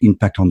permanent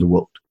impact on the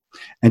world?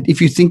 And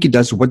if you think it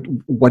does, what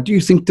do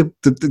you think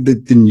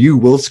the new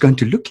world's going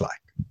to look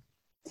like?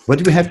 What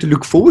do we have to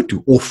look forward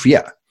to or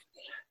fear?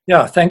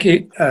 Yeah, thank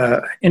you.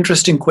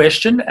 Interesting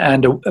question,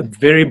 and a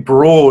very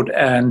broad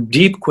and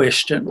deep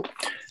question.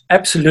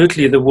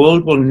 Absolutely, the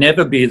world will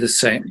never be the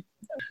same.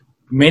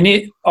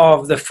 Many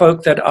of the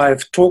folk that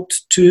I've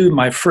talked to,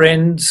 my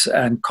friends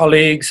and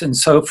colleagues and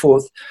so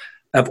forth,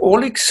 have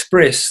all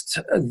expressed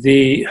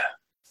the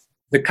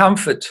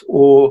comfort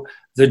or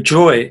the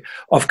joy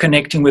of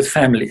connecting with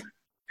family,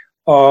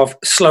 of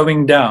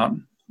slowing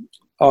down,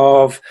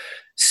 of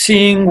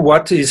seeing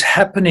what is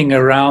happening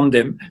around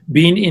them,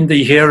 being in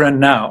the here and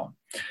now.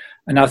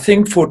 And I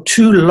think for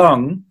too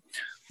long,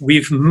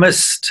 we've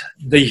missed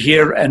the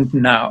here and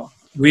now.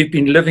 We've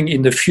been living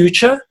in the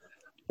future,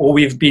 or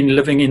we've been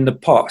living in the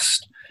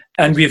past,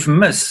 and we've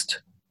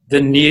missed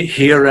the near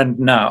here and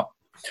now.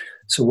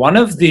 So one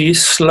of the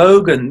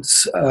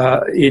slogans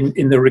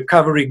in the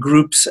recovery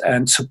groups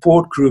and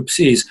support groups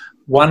is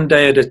one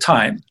day at a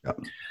time. Yep.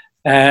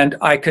 And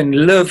I can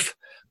live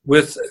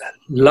with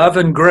love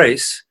and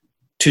grace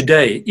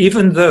today,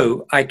 even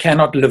though I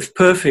cannot live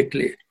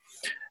perfectly.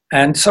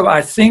 And so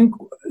I think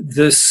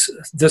this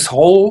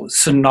whole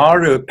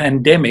scenario,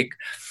 pandemic,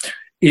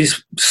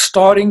 is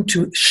starting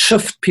to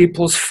shift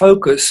people's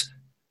focus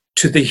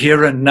to the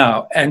here and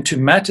now and to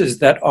matters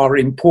that are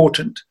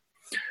important.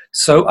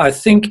 So I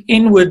think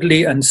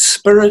inwardly and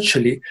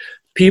spiritually,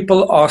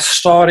 people are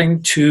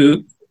starting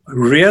to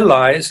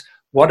realize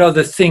what are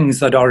the things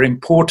that are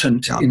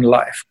important in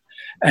life.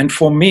 And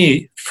for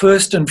me,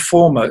 first and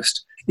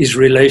foremost, is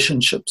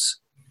relationships.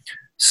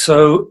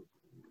 So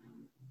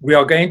we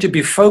are going to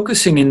be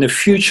focusing in the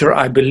future,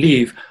 I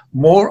believe,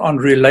 more on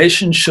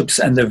relationships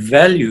and the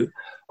value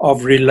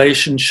of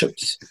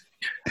relationships.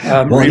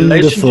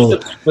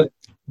 Relationships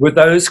with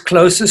those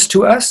closest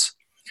to us,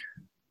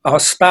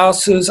 our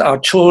spouses, our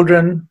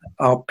children,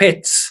 our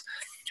pets,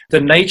 the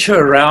nature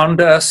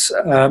around us.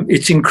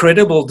 It's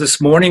incredible.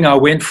 This morning I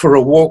went for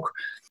a walk,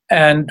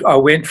 and I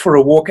went for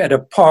a walk at a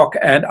park,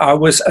 and I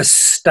was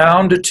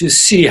astounded to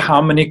see how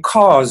many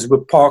cars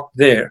were parked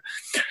there.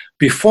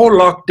 Before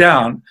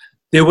lockdown,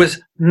 there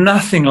was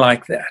nothing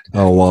like that.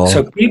 Oh, wow.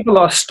 So people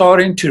are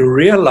starting to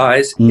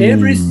realize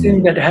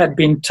everything that had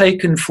been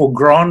taken for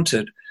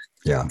granted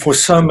for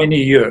so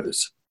many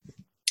years.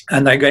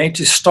 And they're going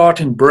to start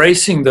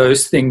embracing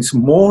those things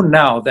more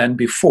now than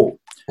before.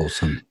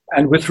 Awesome.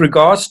 And with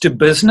regards to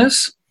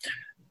business,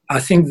 I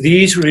think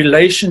these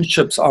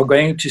relationships are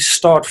going to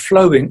start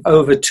flowing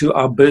over to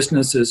our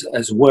businesses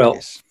as well.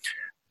 Yes.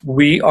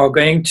 We are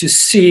going to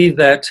see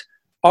that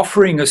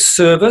offering a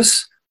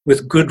service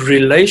with good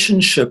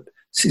relationship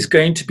is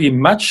going to be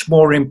much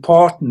more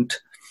important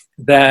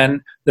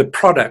than the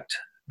product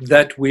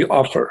that we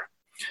offer.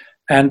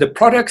 And the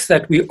products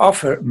that we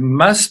offer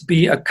must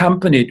be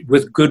accompanied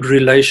with good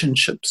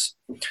relationships.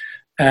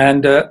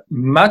 And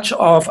much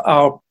of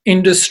our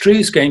industry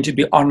is going to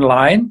be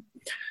online,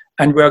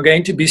 and we're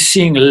going to be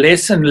seeing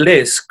less and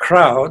less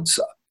crowds.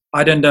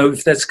 I don't know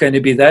if that's going to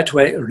be that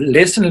way,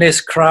 less and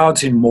less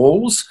crowds in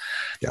malls.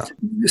 Yeah.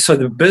 So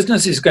the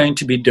business is going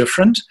to be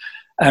different.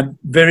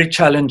 Very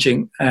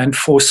challenging. And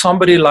for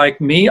somebody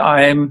like me,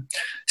 I am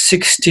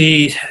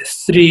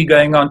 63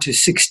 going on to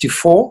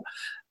 64.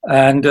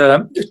 And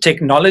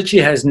technology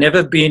has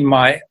never been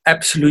my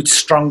absolute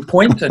strong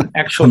point. And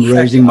actually, I'm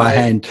raising my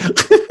hand.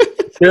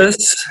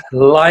 Just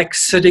like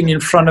sitting in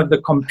front of the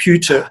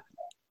computer.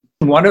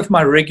 One of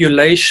my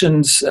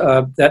regulations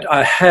that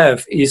I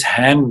have is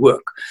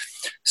handwork.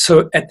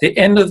 So at the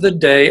end of the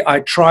day, I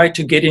try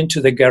to get into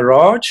the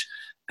garage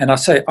and I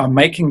say, I'm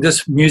making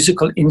this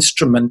musical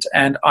instrument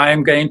and I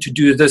am going to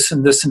do this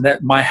and this and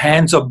that. My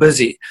hands are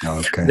busy.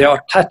 Okay. They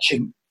are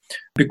touching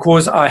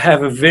because I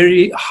have a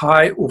very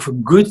high or a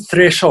good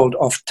threshold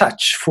of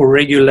touch for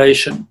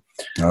regulation.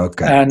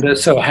 Okay. And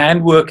so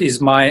handwork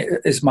is my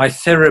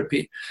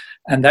therapy.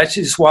 And that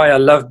is why I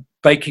love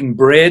baking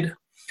bread.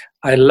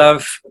 I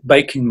love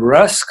baking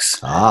rusks.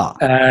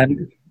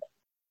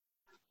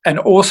 And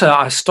also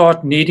I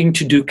start needing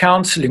to do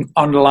counseling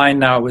online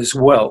now as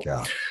well.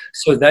 Yeah.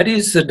 So that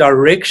is the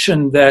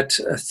direction that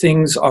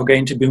things are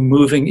going to be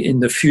moving in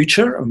the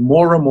future,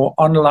 more and more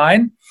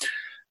online.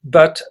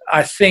 But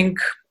I think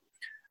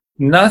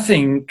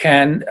nothing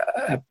can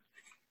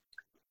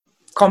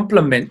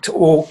complement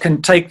or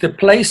can take the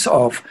place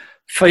of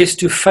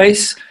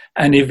face-to-face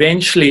and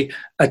eventually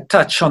a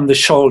touch on the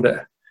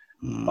shoulder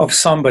of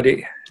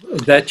somebody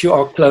that you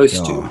are close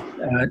to,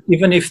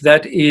 even if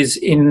that is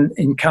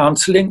in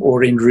counseling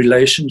or in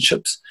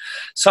relationships.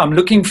 So I'm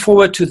looking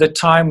forward to the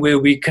time where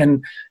we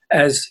can,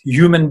 as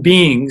human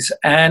beings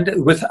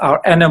and with our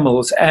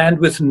animals and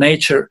with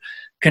nature,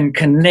 can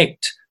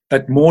connect,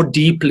 but more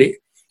deeply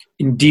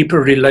in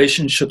deeper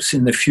relationships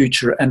in the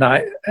future. And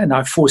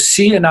I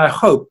foresee and I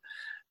hope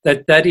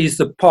that that is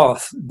the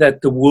path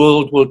that the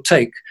world will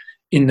take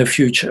in the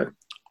future.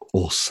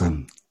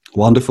 Awesome.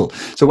 Wonderful.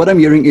 So what I'm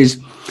hearing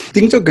is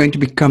things are going to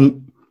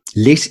become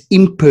less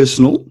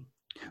impersonal,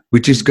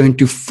 which is going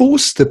to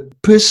force the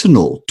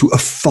personal to a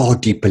far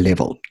deeper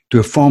level, to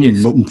a far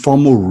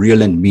more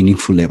real and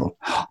meaningful level.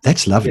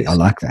 That's lovely. Yes. I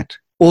like that.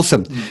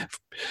 Awesome.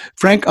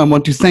 Frank, I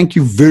want to thank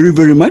you very,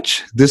 very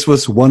much. This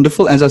was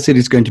wonderful. As I said,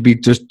 it's going to be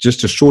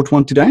just a short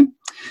one today.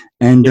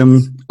 And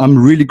I'm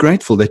really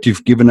grateful that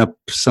you've given up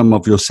some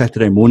of your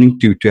Saturday morning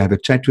to have a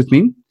chat with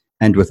me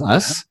and with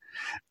us.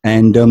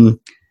 And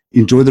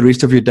enjoy the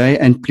rest of your day.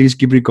 And please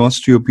give regards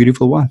to your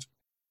beautiful wife.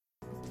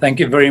 Thank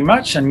you very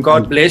much. And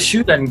God bless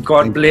you. And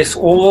God bless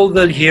all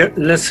the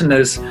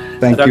listeners.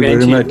 Thank you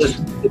very much.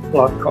 Listen to the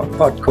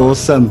podcast.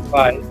 Awesome.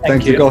 Bye.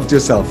 Thank you. Look after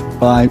yourself.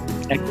 Bye.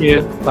 Thank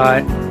you.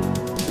 Bye.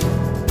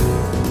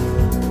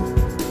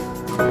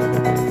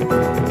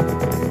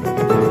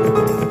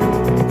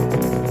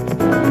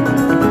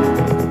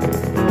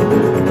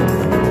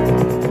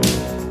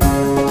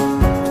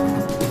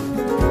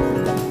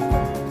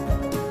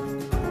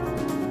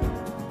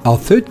 Our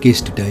third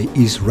guest today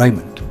is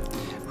Raymond.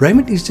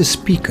 Raymond is the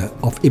speaker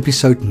of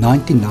episode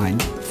 99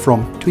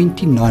 from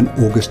 29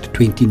 August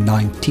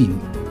 2019.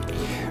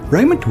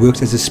 Raymond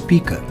works as a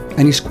speaker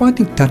and is quite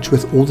in touch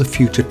with all the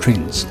future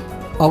trends.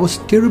 I was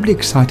terribly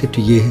excited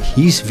to hear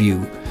his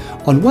view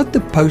on what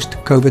the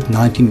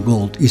post-COVID-19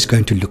 world is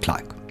going to look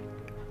like.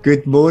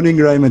 Good morning,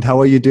 Raymond.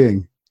 How are you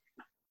doing?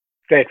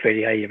 Great,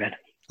 Freddie. How are you, man?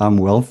 I'm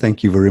well,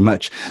 thank you very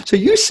much. So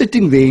you're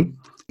sitting there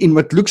in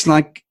what looks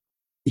like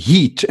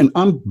heat and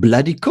I'm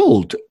bloody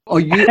cold.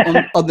 Are you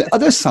on the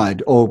other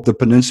side of the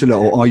peninsula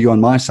or are you on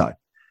my side?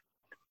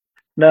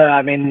 No,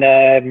 I'm in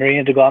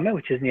Marina de Gama,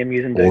 which is near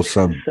Muizenberg.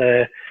 Awesome.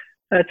 So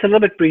it's a little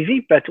bit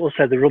breezy, but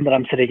also the room that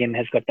I'm sitting in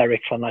has got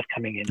direct sunlight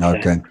coming in.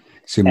 Okay.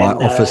 So my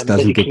office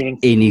doesn't get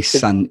any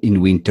sun in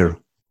winter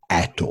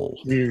at all.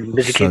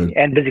 Busy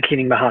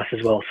cleaning my house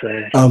as well. So.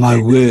 Oh, my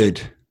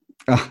word.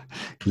 Oh,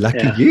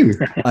 lucky you.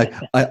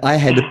 I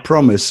had a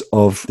promise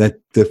of that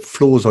the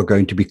floors are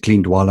going to be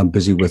cleaned while I'm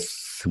busy with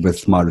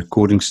my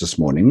recordings this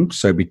morning.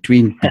 So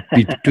between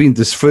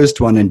this first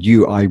one and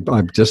you,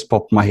 I've just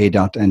popped my head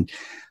out and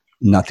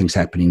nothing's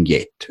happening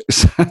yet.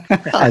 So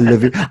I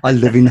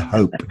live in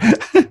hope.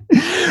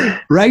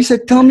 Ray, so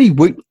tell me,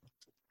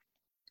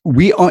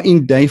 we are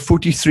in day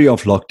 43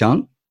 of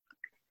lockdown.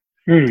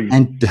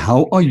 And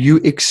how are you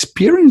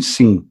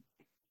experiencing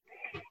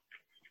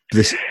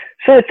this?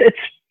 So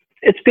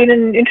it's been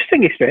an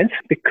interesting experience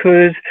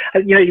because,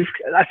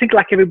 I think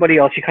like everybody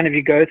else,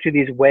 you go through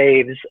these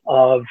waves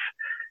of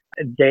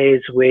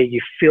days where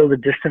you feel the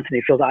distance and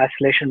you feel the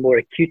isolation more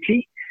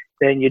acutely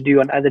than you do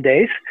on other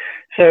days.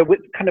 So with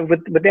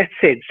that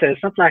said, so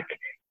it's not like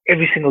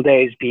every single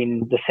day has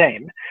been the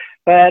same,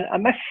 but I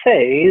must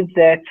say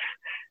that,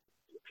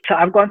 so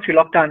I've gone through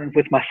lockdown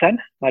with my son.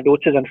 My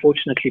daughter's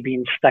unfortunately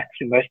been stuck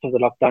through most of the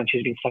lockdown.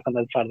 She's been stuck on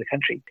the other side of the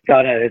country.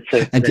 So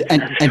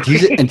no,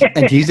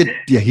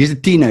 he's a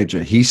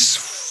teenager. He's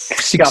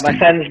 16. Yeah,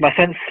 my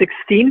son's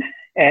 16,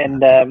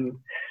 and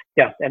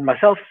and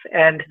myself,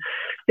 and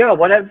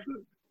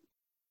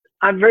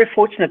I'm very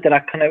fortunate that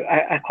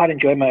I quite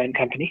enjoy my own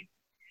company.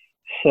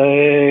 So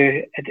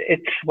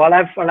it's while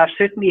I've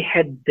certainly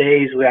had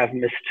days where I've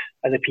missed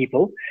other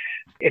people,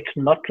 it's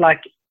not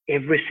like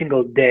every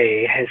single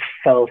day has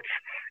felt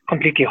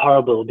completely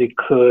horrible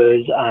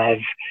because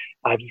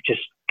I've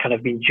just kind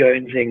of been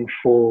jonesing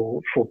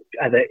for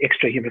other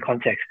extra human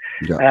contact.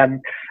 Yeah.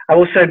 I've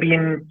also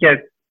been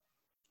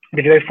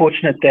very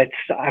fortunate that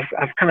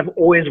I've kind of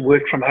always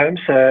worked from home,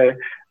 so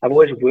I've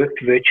always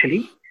worked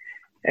virtually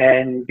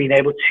and been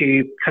able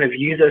to kind of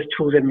use those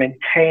tools and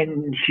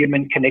maintain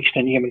human connection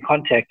and human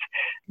contact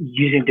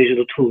using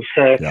digital tools.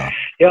 So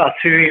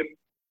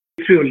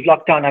through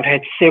lockdown, I've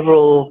had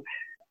several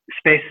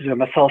spaces where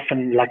myself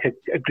and like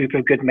a group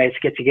of good mates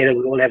get together.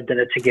 We all have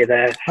dinner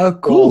together. Oh,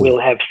 cool. Or we'll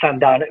have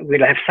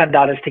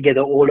sundowners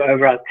together all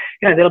over.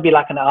 There'll be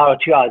like an hour or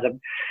 2 hours.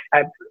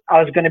 I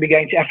was going to be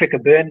going to Africa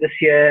Burn this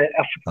year.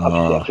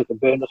 Obviously, Africa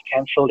Burn was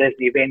cancelled as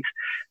an event,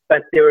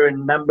 but there were a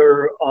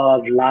number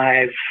of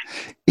live.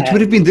 It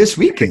would have been this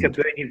weekend.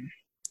 Africa Burn,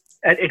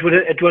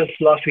 it was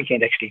last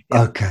weekend, actually.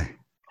 Yeah. Okay.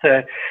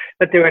 So,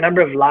 but there were a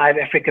number of live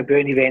Africa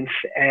Burn events,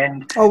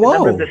 and oh, wow. a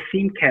number of the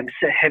theme camps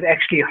have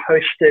actually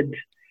hosted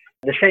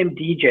the same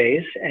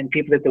DJs and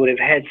people that they would have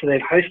had. So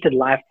they've hosted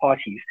live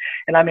parties.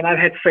 And I mean, I've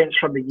had friends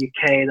from the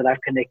UK that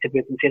I've connected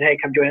with and said, hey,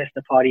 come join us in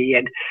the party.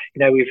 And,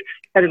 we've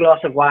had a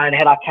glass of wine,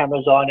 had our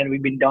cameras on, and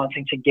we've been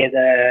dancing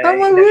together. Oh,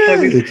 my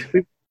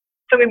word.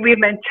 So we've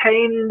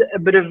maintained a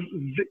bit of,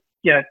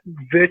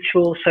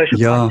 virtual social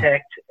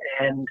contact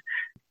and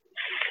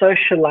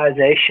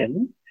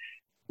socialization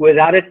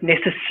without it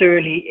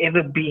necessarily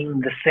ever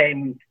being the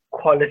same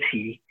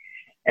quality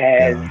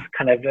as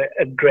kind of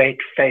a great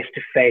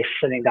face-to-face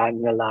sitting down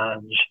in the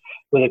lounge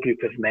with a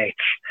group of mates.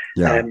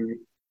 Yeah.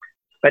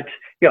 But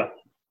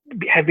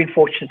have been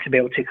fortunate to be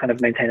able to kind of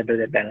maintain a bit of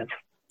that balance.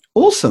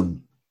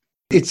 Awesome.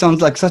 It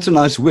sounds like such a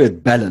nice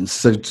word, balance.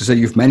 So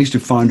you've managed to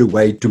find a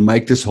way to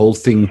make this whole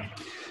thing,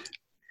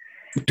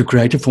 to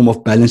create a form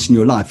of balance in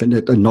your life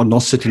and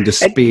not sit in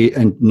despair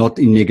and not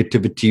in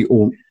negativity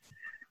or...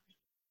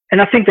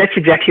 And I think that's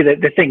exactly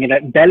the thing.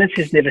 Balance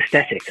is never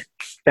static.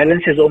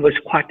 Balance is always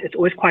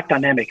quite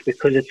dynamic,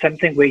 because it's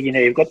something where,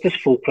 you've got this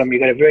fulcrum,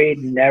 you've got a very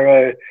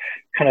narrow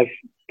kind of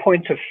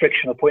point of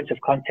friction or point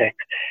of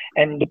contact.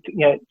 And,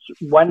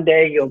 one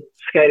day your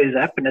scale is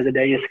up, another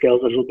day your scale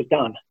is a little bit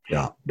down.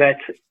 Yeah. But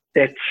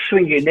that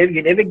swing, you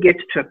never get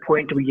to a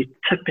point where you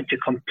tip into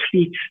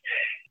complete,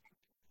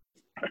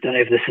 I don't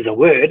know if this is a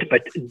word,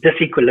 but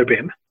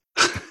disequilibrium.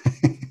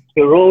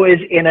 You're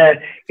always in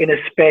a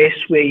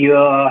space where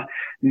you're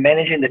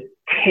managing the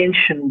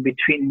tension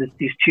between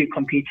these two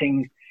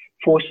competing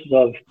forces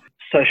of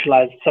social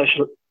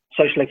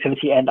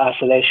activity and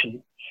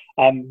isolation,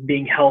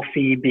 being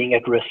healthy, being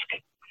at risk,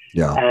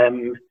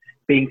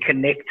 being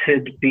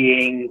connected,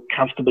 being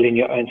comfortable in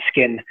your own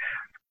skin.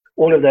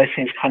 All of those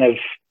things kind of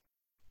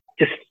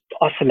just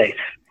oscillate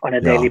on a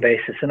daily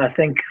basis. And I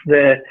think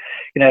the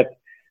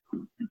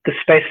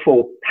space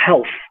for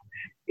health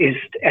is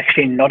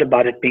actually not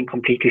about it being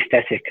completely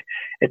static.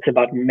 It's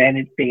about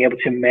being able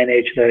to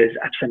manage those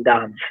ups and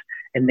downs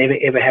and never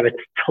ever have it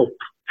tilt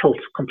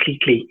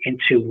completely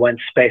into one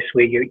space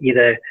where you're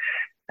either,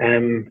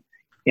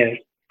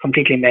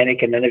 completely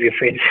manic and none of your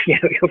friends,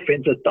 your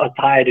friends are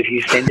tired of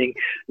you sending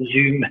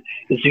Zoom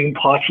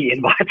party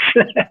invites,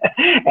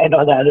 and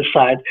on the other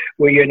side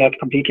where you're not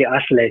completely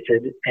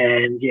isolated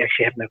and you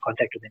actually have no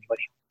contact with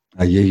anybody.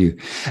 I hear you.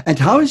 And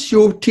how is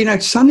your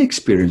teenage son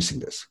experiencing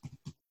this?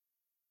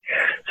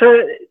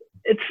 So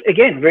it's,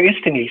 again, very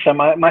interestingly. So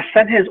my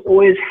son has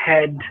always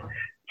had,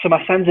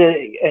 my son's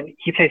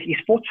he plays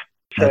esports.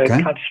 So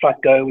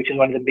Counter-Strike Go, which is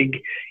one of the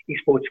big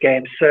esports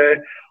games. So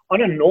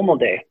on a normal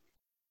day,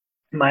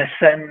 my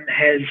son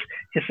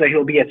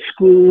he'll be at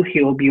school,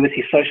 he'll be with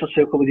his social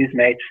circle with his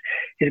mates.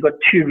 He's got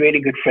two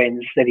really good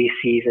friends that he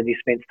sees and he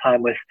spends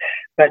time with.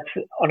 But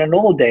on a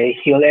normal day,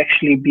 he'll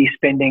actually be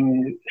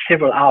spending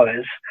several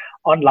hours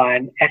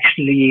online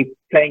actually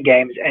playing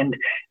games, and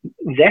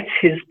that's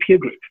his peer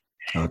group.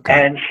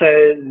 Okay. And so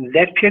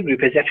that peer group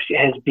has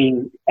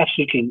been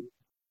absolutely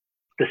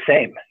the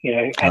same,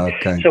 And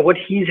so what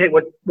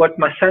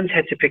my son's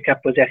had to pick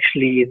up was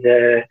actually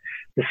the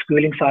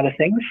schooling side of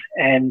things.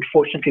 And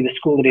fortunately, the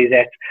school that he's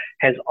at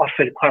has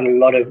offered quite a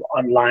lot of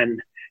online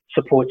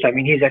support. So, I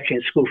mean, he's actually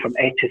in school from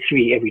 8 to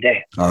 3 every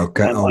day.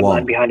 Okay.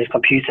 Online behind his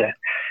computer.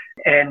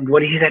 And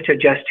what he's had to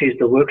adjust to is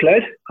the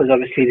workload, because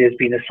obviously there's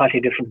been a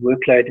slightly different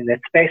workload in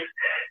that space.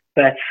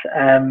 But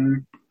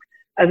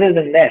other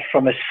than that,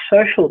 from a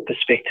social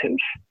perspective,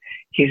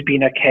 he's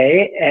been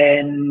okay.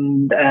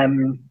 And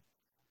I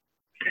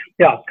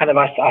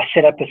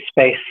set up a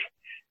space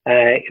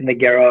in the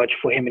garage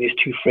for him and his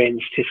two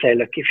friends to say,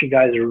 look, if you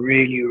guys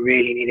really,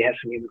 really need to have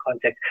some human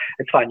contact,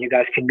 it's fine. You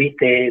guys can meet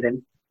there.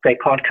 Then they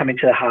can't come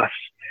into the house,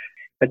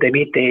 but they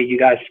meet there. You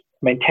guys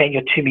maintain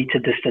your 2-meter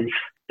distance.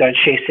 Don't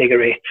share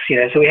cigarettes.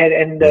 So we had,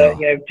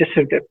 just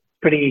a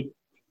pretty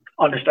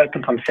honest,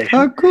 open conversation.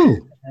 Oh,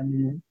 cool.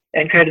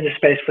 And created a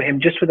space for him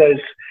just for those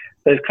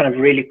kind of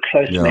really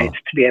close mates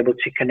to be able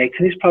to connect.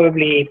 And he's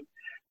probably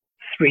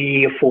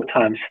 3 or 4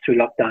 times through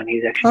lockdown,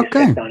 he's actually just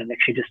sat down and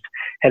actually just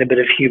had a bit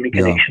of human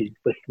connection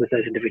with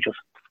those individuals.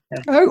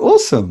 Yeah. Oh,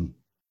 awesome.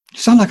 You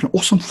sound like an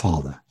awesome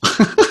father.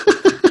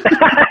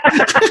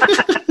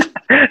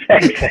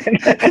 Thanks.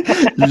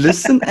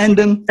 Listen, and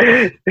in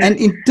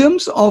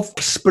terms of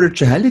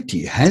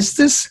spirituality, has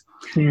this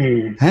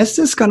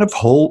kind of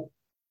whole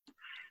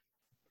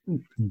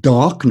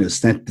darkness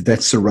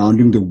that's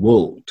surrounding the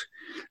world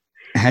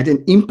had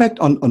an impact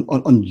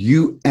on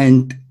you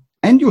and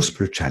your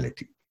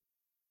spirituality?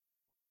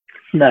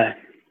 No.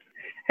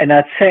 And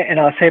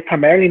I'll say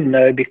primarily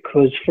no,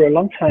 because for a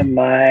long time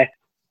my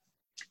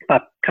my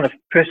kind of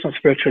personal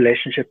spiritual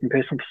relationship and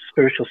personal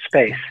spiritual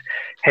space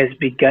has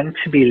begun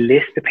to be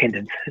less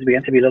dependent, has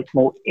begun to be a lot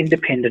more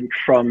independent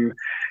from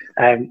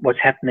what's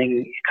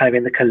happening kind of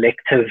in the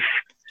collective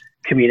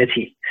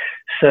community.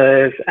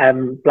 So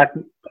like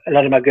a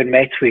lot of my good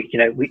mates, we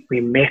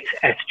met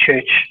at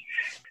church,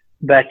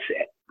 but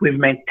we've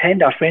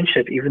maintained our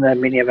friendship, even though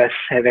many of us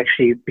have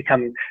actually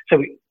become,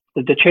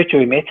 the church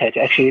we met at,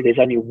 actually there's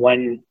only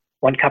one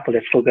couple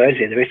that still goes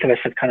there. The rest of us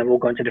have kind of all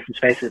gone to different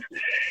spaces.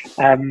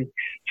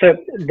 So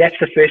that's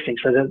the first thing.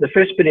 So the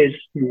first bit is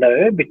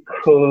no,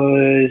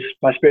 because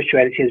my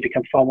spirituality has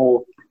become far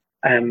more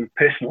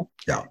personal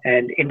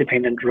and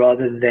independent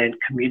rather than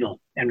communal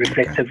and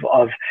reflective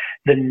of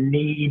the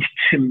need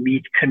to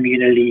meet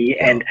communally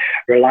and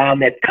rely on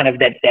that kind of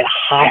that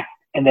hype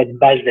and that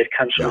buzz that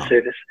comes from the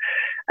service.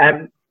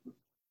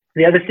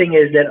 The other thing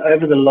is that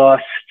over the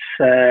last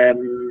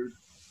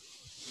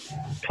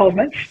 12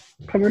 months,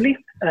 probably,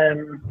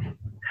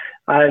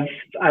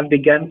 I've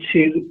begun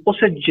to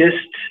also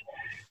just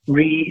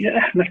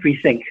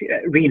reinvestigate,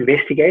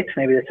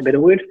 maybe that's a better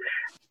word,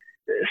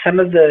 some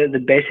of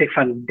the basic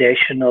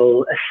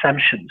foundational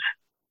assumptions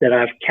that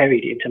I've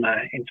carried into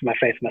my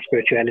faith, my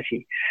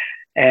spirituality.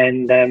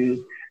 And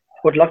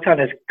what lockdown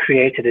has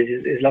created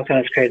is lockdown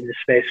has created a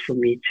space for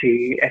me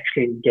to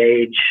actually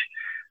engage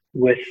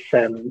with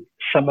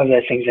some of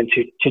those things and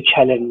to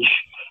challenge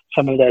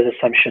some of those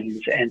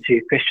assumptions and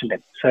to question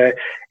them. So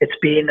it's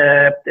been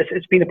a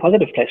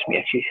positive place for me,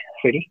 actually,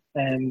 Freddie.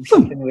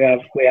 Something where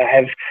I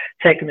have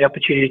taken the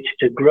opportunity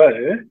to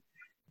grow,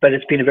 but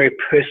it's been a very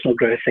personal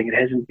growth thing. It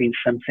hasn't been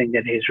something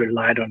that has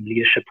relied on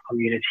leadership,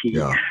 community,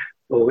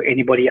 or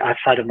anybody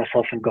outside of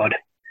myself and God.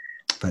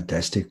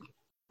 Fantastic.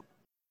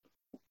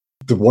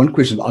 The one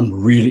question I'm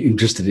really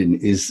interested in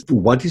is,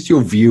 what is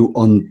your view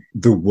on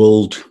the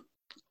world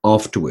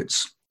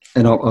afterwards?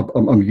 And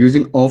I'm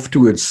using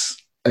afterwards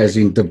as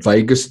in the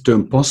vaguest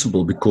term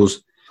possible,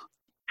 because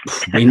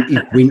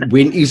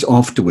when is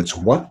afterwards?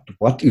 What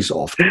is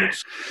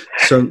afterwards?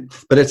 So,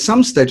 but at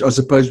some stage, I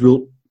suppose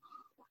we'll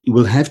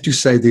have to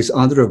say there's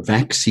either a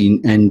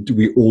vaccine and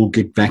we all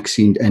get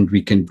vaccinated and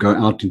we can go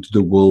out into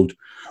the world,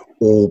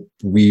 or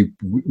we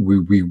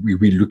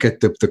look at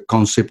the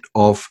concept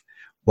of,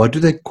 what do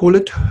they call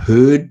it?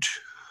 Herd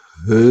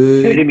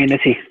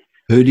immunity.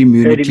 Herd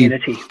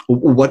immunity. Or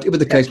whatever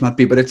the case might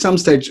be. But at some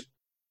stage,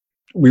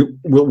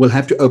 we'll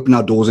have to open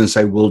our doors and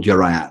say, world,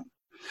 here I am.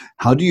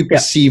 How do you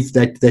perceive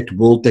that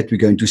world that we're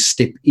going to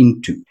step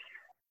into?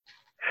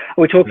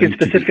 Are we talking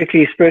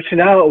specifically spiritual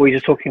now, or are we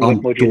just talking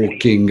about more generally? I'm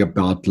talking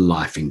about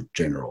life in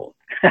general.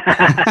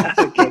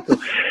 Okay, cool.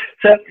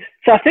 So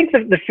I think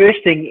the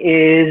first thing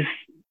is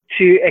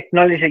to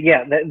acknowledge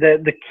that,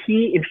 the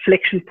key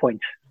inflection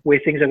point where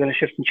things are going to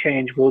shift and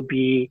change will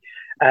be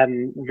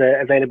the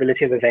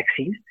availability of a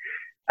vaccine.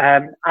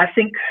 I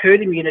think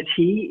herd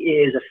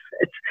immunity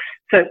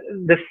so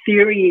the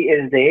theory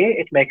is there,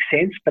 it makes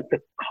sense, but the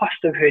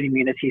cost of herd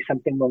immunity is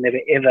something we'll never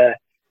ever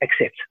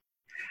accept.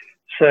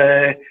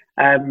 So,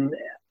 and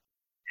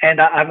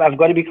I've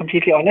got to be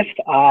completely honest,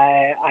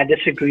 I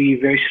disagree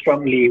very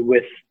strongly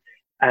with,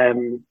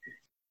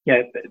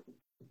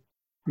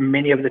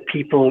 many of the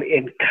people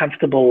in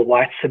comfortable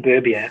white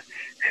suburbia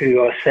who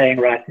are saying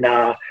right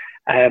now,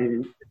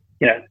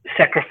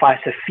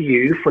 sacrifice a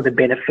few for the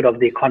benefit of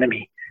the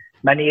economy.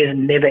 Money is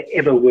never,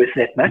 ever worth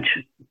that much.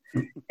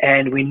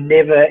 And we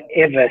never,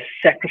 ever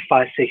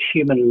sacrifice a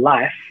human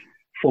life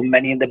for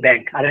money in the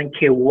bank. I don't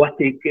care what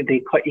the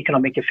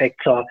economic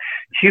effects are.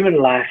 Human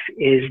life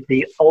is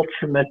the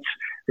ultimate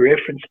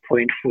reference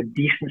point for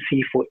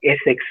decency, for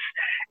ethics,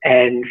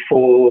 and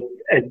for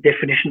a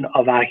definition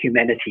of our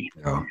humanity.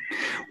 Yeah.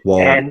 Well,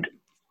 and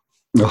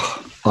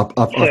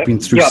I've been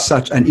through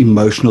such an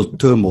emotional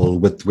turmoil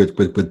with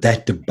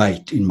that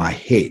debate in my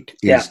head.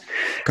 Is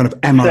kind of,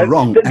 am I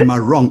wrong? Am I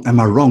wrong? Am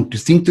I wrong to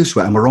think this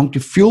way? Am I wrong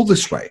to feel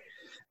this way?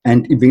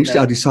 And eventually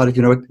I decided,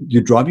 you know what,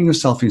 you're driving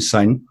yourself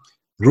insane.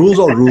 Rules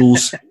are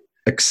rules.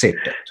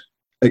 Accept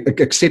it.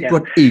 Accept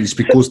what is,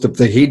 because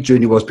the head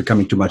journey was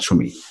becoming too much for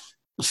me.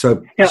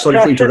 So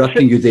sorry for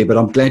interrupting you there, but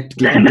I'm glad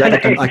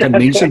I can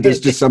mention this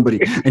to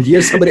somebody, and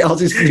here somebody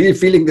else is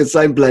feeling the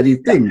same bloody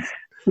thing.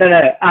 No.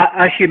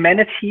 Our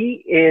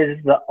humanity is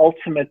the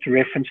ultimate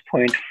reference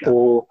point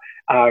for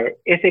our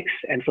ethics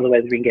and for the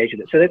way that we engage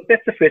with it. So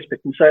that's the first bit.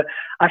 And so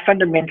I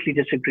fundamentally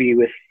disagree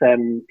with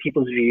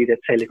people's view that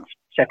say, let's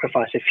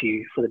sacrifice a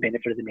few for the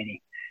benefit of the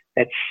many.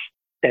 That's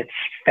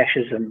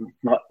fascism,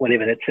 not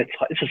whatever. It's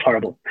just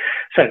horrible.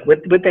 So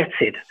with that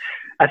said,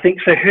 I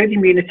think so herd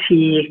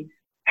immunity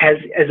as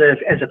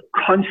a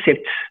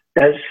concept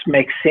does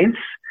make sense.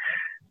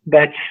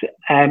 But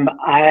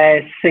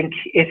I think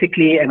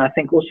ethically, and I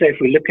think also if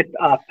we look at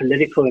our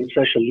political and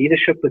social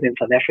leadership within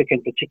South Africa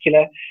in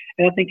particular,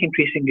 and I think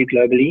increasingly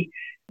globally,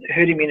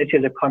 herd immunity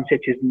as a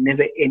concept is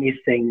never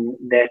anything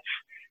that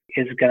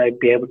is going to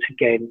be able to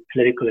gain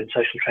political and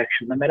social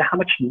traction, no matter how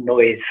much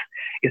noise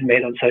is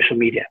made on social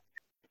media.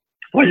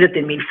 What does it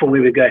then mean for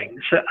where we're going?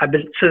 So I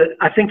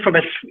think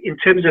in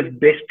terms of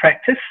best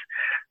practice,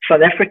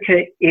 South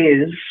Africa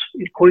is,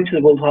 according to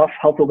the World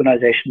Health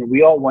Organization,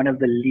 we are one of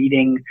the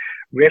leading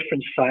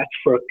reference sites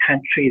for a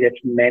country that's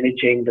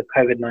managing the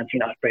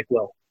COVID-19 outbreak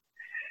well.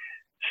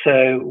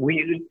 So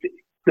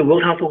the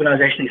World Health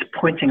Organization is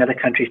pointing other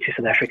countries to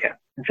South Africa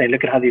and saying,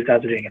 look at how these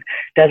guys are doing it.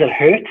 Does it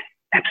hurt?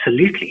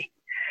 Absolutely.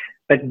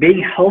 But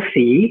being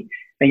healthy,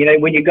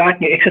 and, when you go out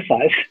and you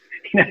exercise,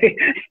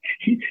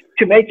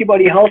 to make your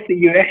body healthy,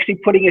 you're actually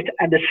putting it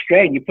under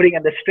strain. You're putting it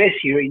under stress.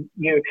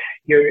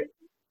 You're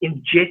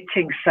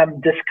injecting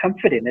some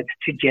discomfort in it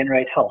to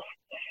generate health.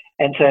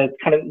 And so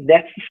kind of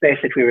that's the space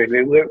that we're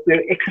in.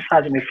 We're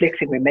exercising, we're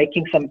flexing, we're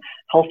making some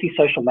healthy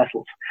social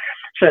muscles.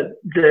 So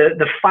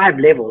the 5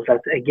 levels,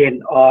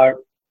 again, are,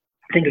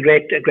 I think, a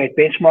great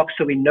benchmark.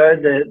 So we know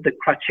the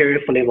criteria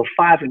for level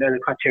 5, we know the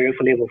criteria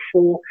for level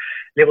 4,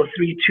 level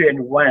 3, 2, and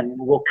 1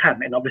 will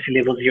come, and obviously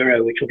level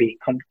 0, which will be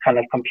kind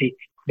of complete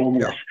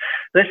normalness. Yeah.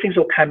 Those things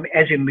will come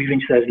as you move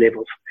into those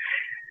levels.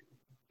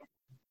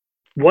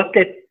 What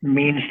that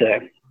means, though,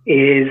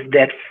 is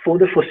that for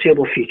the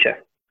foreseeable future,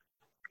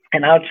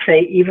 and I would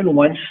say even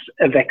once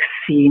a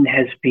vaccine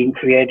has been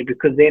created,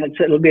 because then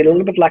it'll be a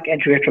little bit like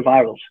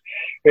antiretrovirals.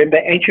 Remember,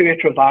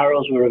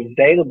 antiretrovirals were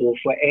available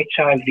for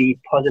HIV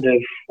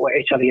positive or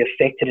HIV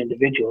affected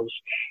individuals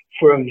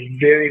for a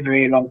very,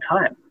 very long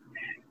time.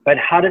 But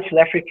how did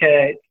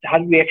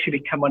we actually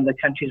become one of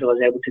the countries that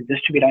was able to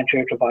distribute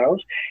antiretrovirals?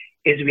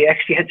 Is we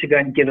actually had to go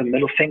and give a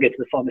middle finger to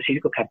the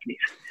pharmaceutical companies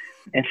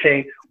and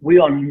say, we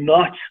are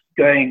not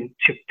going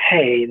to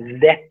pay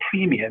that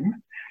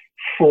premium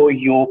for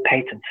your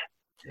patent.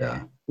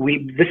 Yeah.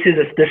 This is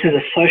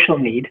a social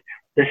need.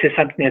 This is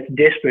something that's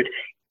desperate.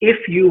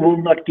 If you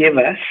will not give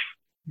us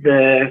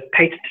the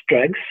patent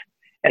drugs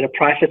at a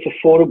price that's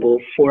affordable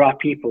for our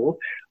people,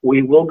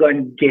 we will go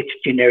and get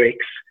generics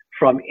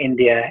from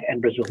India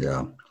and Brazil.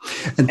 Yeah.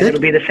 And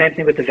it'll be the same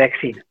thing with the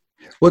vaccine.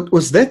 What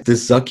was that? The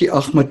Zaki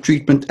Ahmed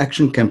Treatment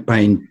Action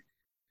Campaign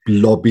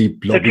lobby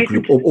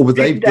group, or were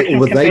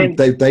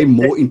they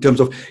more in terms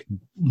of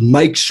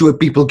make sure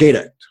people get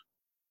it?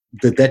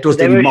 That was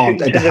the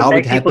demand, and how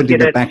it happened in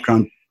the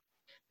background.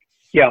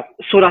 Yeah,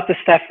 sort out the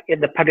stuff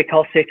in the public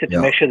health sector to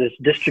make sure that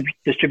it's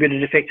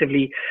distributed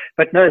effectively.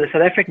 But no, the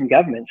South African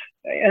government,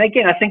 and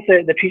again, I think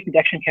the Treatment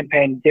Action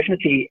Campaign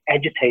definitely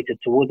agitated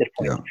toward that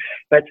point. Yeah.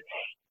 But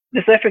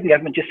the South African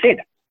government just said,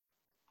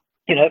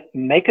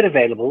 make it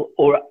available,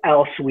 or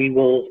else we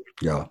will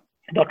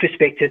not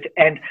respect it.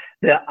 And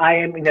the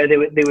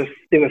IMF,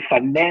 there were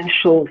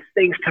financial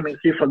things coming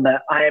through from the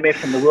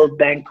IMF and the World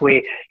Bank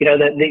where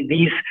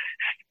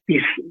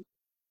these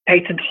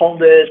patent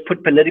holders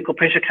put political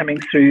pressure coming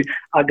through.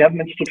 Our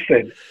government stood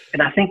firm,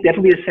 and I think that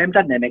will be the same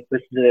dynamic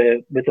with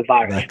the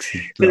virus.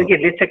 But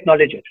again, let's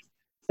acknowledge it.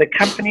 The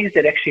companies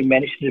that actually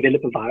managed to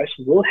develop a virus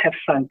will have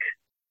sunk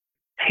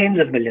tens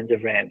of millions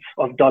of rands,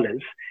 of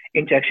dollars,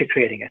 into actually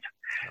creating it.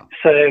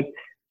 So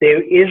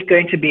there is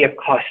going to be a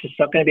cost. It's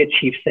not going to be a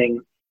cheap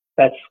thing.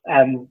 But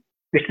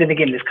which then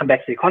again, let's come back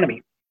to the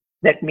economy.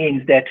 That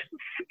means that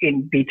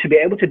to be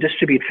able to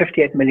distribute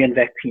 58 million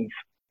vaccines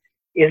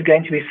is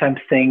going to be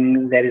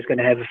something that is going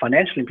to have a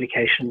financial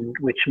implication,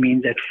 which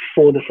means that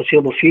for the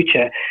foreseeable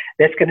future,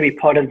 that's going to be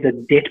part of the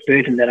debt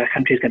burden that our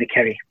country is going to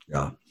carry.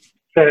 Yeah.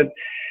 So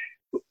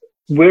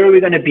where are we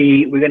going to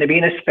be? We're going to be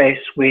in a space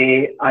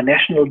where our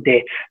national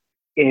debt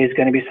is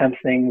going to be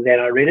something that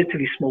our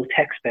relatively small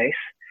tax base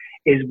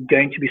is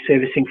going to be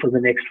servicing for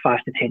the next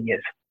 5 to 10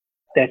 years.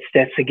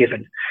 That's a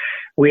given.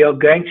 We are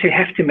going to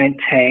have to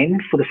maintain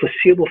for the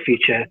foreseeable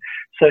future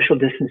social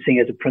distancing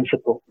as a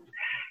principle.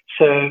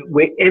 So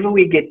wherever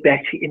we get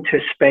back into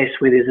a space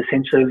where there's a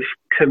sense of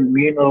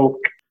communal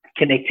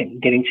connecting,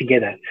 getting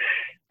together,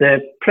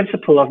 the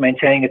principle of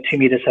maintaining a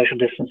 2-meter social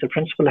distance, the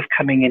principle of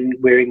coming in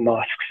wearing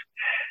masks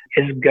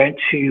is going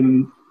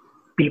to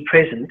be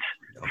present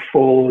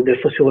for the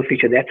foreseeable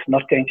future. That's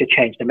not going to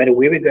change. No matter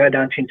where we go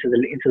down into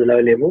the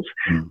low levels,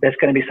 that's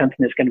going to be something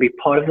that's going to be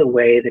part of the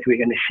way that we're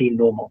going to see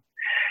normal.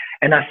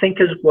 And I think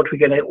what we're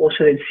going to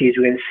also then see is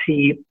we're going to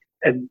see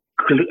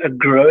a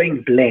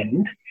growing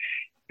blend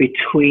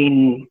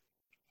between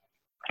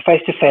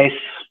face-to-face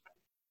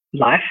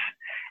life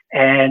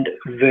and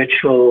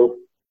virtual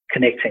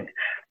connecting.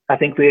 I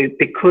think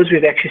because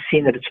we've actually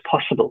seen that it's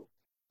possible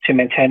to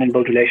maintain and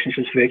build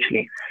relationships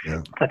virtually.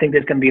 Yeah. I think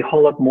there's going to be a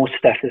whole lot more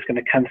stuff that's going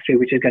to come through,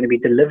 which is going to be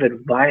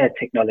delivered via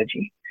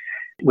technology,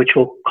 which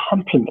will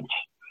complement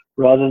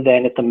rather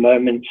than at the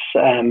moment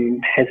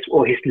the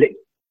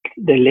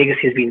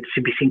legacy has been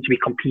seen to be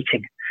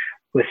competing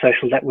with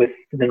with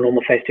the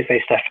normal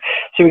face-to-face stuff.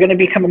 So we're going to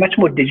become a much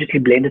more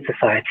digitally blended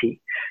society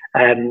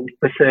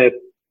with a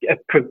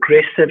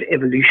progressive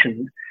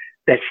evolution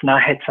that's now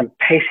had some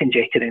pace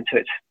injected into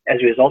it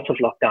as a result of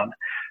lockdown,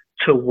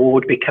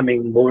 toward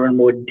becoming more and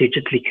more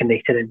digitally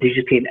connected and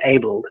digitally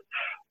enabled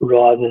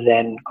rather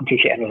than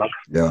completely analog.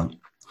 Yeah.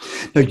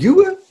 Now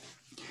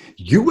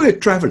you were a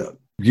traveler.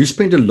 You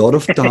spent a lot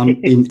of time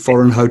in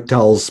foreign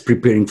hotels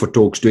preparing for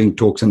talks, doing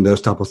talks and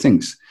those type of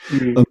things.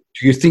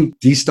 Do you think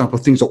these type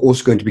of things are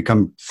also going to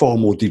become far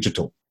more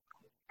digital?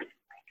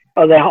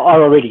 Oh, they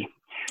are already.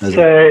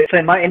 So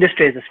in my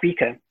industry as a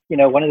speaker,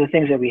 one of the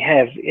things that we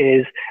have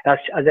is, I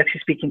was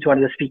actually speaking to one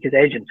of the speakers'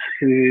 agents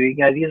who,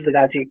 these are the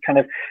guys who kind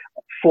of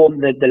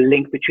form the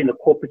link between the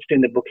corporates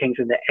doing the bookings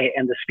and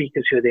the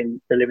speakers who are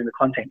then delivering the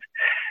content.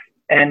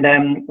 And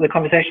the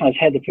conversation I was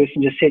had, the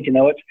person just said,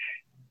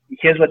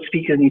 here's what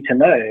speakers need to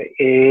know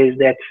is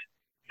that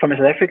from a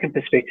South African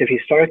perspective,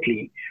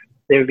 historically,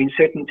 there have been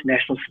certain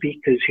international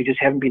speakers who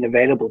just haven't been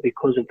available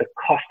because of the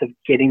cost of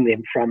getting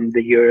them from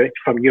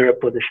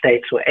Europe or the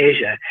States or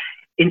Asia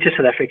into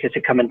South Africa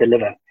to come and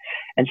deliver.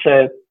 And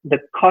so the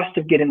cost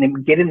of getting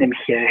them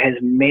here has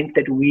meant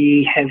that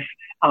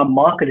our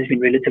market has been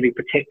relatively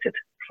protected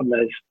from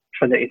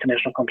the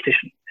international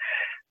competition.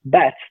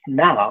 But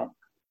now,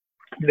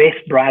 the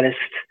best, brightest,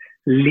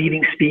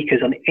 leading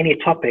speakers on any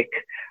topic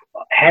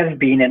have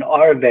been and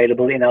are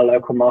available in our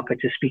local market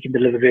to speak and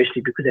deliver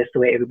virtually because that's the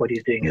way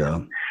everybody's doing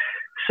it.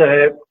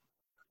 So,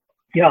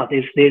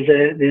 there's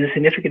a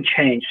significant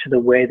change to the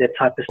way that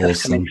type of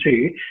stuff's coming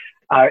through.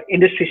 Our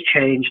industry's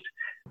changed.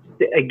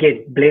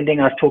 Again, blending,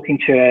 I was talking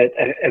to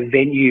a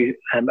venue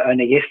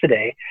owner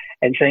yesterday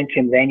and saying to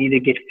him they need to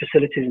get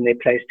facilities in their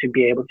place to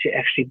be able to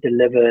actually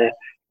deliver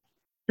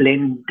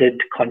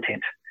blended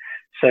content.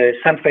 So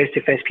some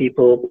face-to-face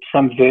people,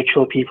 some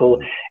virtual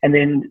people, and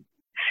then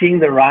seeing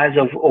the rise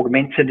of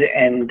augmented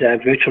and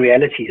virtual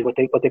realities, what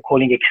they're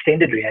calling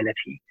extended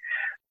reality.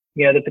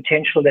 The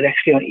potential that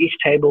actually on each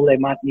table they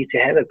might need to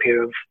have a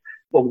pair of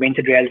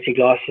augmented reality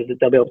glasses that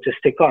they'll be able to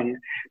stick on,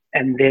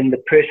 and then the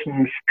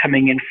person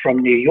coming in from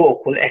New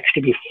York will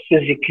actually be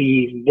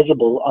physically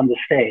visible on the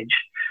stage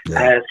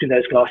through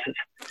those glasses.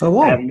 Oh,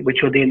 wow.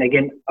 Which will then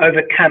again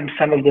overcome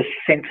some of this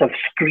sense of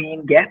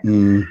screen gap.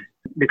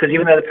 Because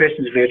even though the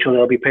person's virtual,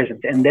 they'll be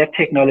present. And that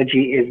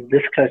technology is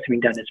this close to being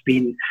done.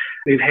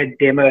 We've had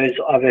demos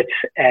of it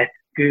at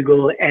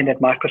Google and at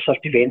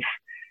Microsoft events.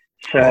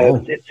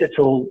 So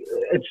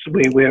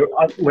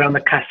we're on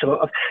the cusp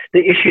of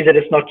the issue that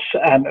it's not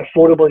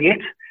affordable yet.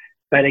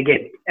 But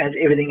again, as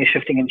everything is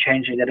shifting and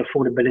changing, that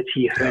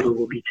affordability hurdle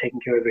will be taken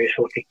care of very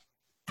shortly.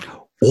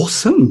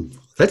 Awesome.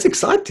 That's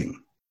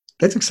exciting.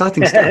 That's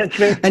exciting stuff.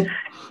 It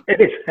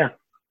is, yeah.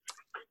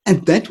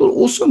 And that will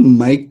also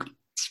make,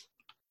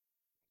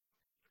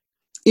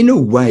 in a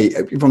way,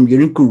 if I'm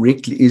hearing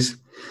correctly, is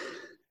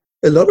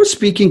a lot of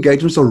speaking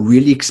engagements are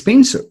really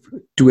expensive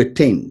to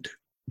attend,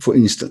 for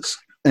instance.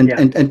 And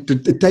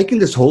taking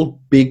this whole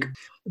big,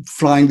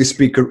 flying the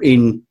speaker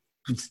in,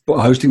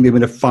 hosting them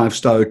in a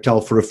 5-star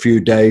hotel for a few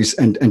days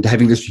and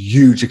having this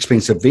huge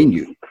expensive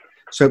venue.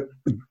 So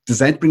does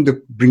that bring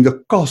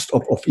the cost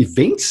of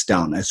events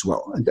down as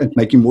well and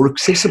make it more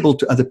accessible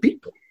to other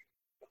people?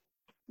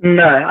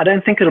 No, I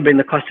don't think it'll bring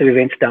the cost of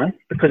events down,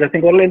 because I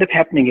think what will end up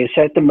happening is,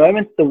 so at the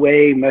moment, the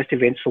way most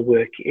events will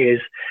work is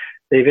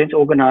the event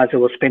organizer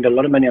will spend a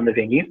lot of money on the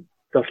venue.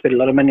 They'll spend a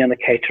lot of money on the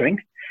catering.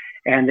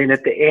 And then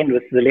at the end,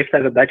 with the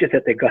leftover budget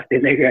that they got,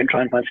 then they go and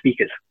try and find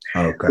speakers.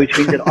 Okay. Which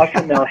means that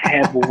often they'll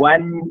have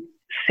one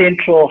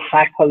central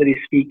high-quality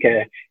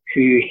speaker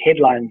who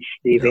headlines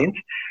the event,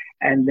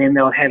 and then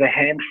they'll have a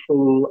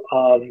handful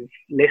of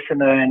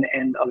lesser-known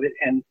and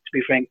to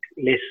be frank,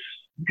 less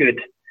good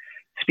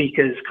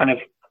speakers kind of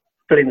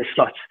filling the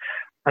slots.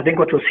 I think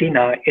what we'll see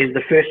now is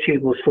the first two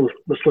will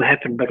still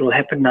happen, but what will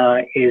happen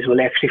now is we'll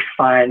actually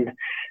find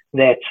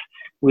that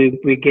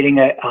we're getting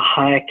a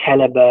higher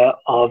caliber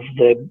of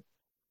the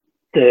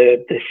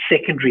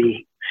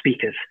secondary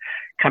speakers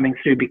coming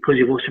through, because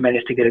you've also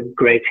managed to get a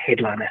great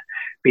headliner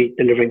be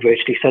delivering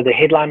virtually. So the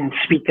headline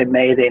speaker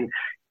may then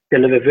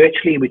deliver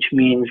virtually, which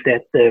means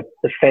that the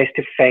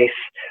face-to-face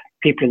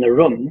people in the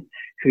room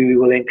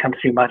who will then come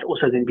through might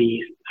also then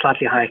be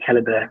slightly higher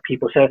caliber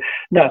people. So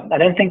no, I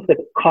don't think the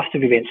cost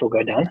of events will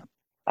go down.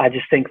 I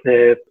just think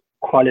the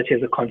quality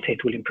of the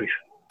content will improve.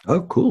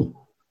 Oh,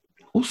 cool.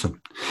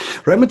 Awesome.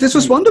 Raymond, this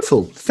was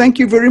wonderful. Thank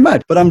you very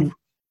much. But I'm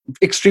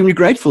extremely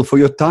grateful for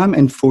your time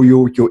and for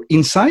your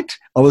insight.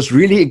 I was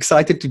really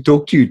excited to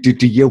talk to you,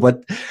 to hear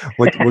what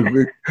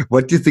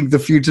you think the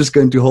future is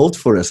going to hold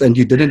for us. And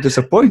you didn't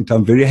disappoint.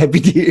 I'm very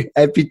happy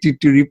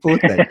to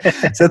report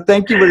that. So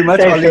thank you very much.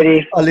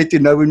 Thanks, I'll let you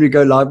know when we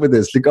go live with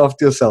this. Look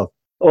after yourself.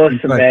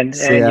 Awesome, man. And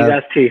you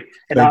guys too.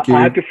 And I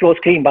hope your floor's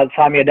clean by the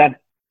time you're done.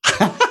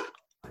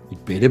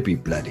 It better be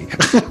bloody.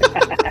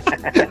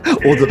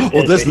 or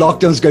this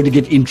lockdown's going to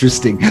get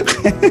interesting.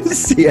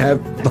 See ya.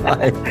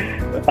 Bye.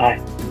 Bye.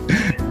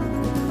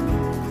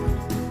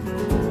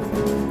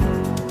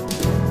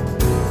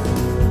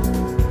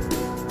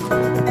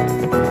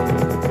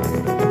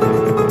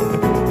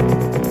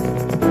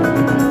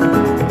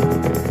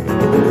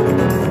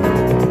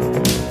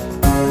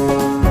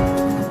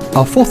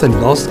 Our fourth and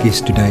last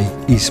guest today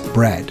is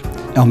Brad,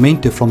 our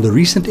mentor from the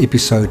recent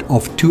episode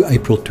of 2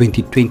 April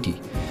 2020,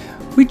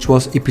 which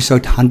was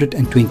episode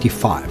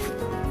 125.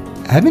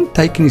 Having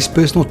taken his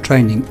personal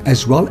training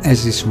as well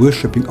as his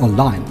worshipping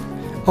online,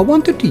 I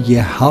wanted to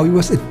hear how he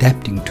was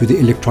adapting to the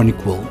electronic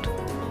world.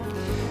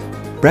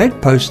 Brad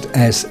posts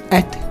as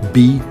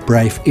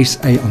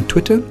 @BBraveSA on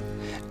Twitter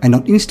and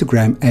on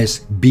Instagram as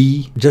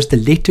B, just the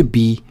letter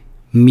B,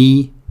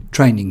 me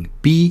training,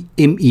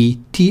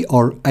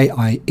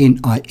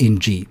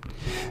 BMETRAINING.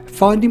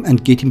 Find him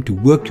and get him to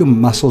work your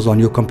muscles on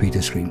your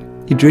computer screen.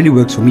 It really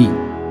works for me.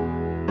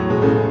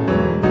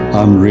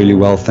 I'm really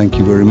well, thank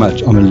you very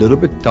much. I'm a little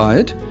bit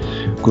tired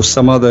because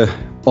some other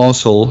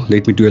arsehole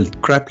let me do a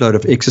crap load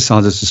of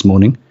exercises this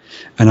morning,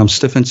 and I'm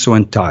stiff and sore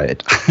and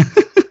tired.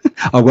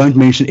 I won't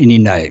mention any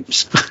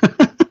names.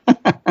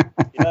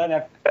 You don't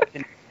have to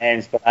mention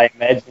names, but I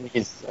imagine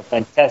he's a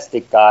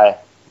fantastic guy.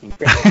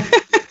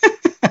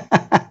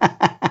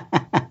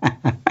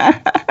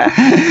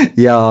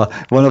 Yeah,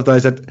 one of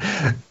those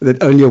that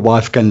only a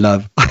wife can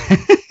love.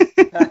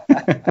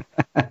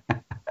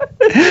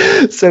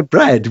 So,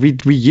 Brad, we're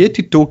here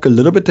to talk a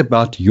little bit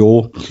about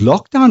your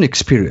lockdown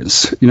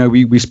experience. You know,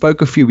 we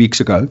spoke a few weeks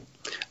ago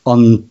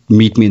on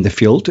Meet Me in the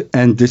Field,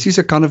 and this is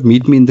a kind of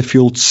Meet Me in the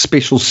Field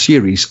special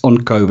series on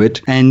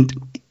COVID and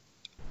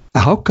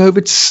how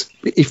COVID's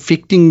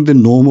affecting the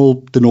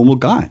normal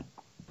guy.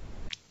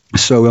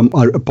 So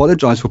I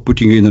apologize for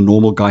putting you in the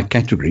normal guy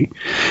category,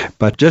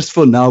 but just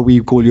for now, we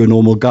call you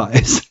normal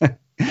guys.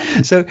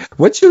 So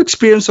what's your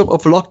experience of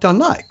lockdown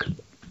like?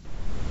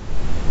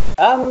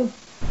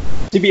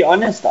 To be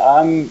honest,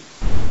 I'm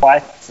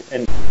quite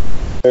an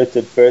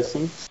introverted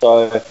person,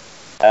 so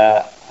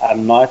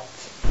I'm not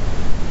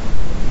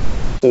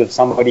sort of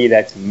somebody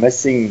that's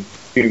missing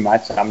too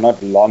much. I'm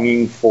not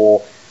longing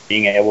for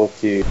being able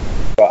to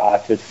go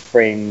out with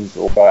friends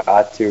or go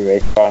out to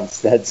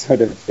restaurants, that sort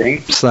of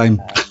thing.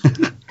 Same.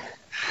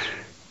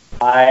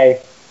 My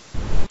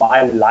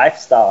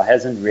lifestyle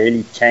hasn't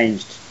really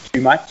changed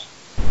too much.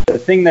 The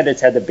thing that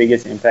it's had the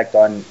biggest impact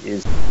on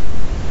is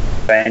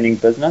training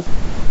business.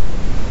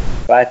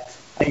 But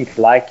I think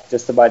like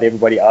just about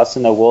everybody else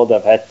in the world,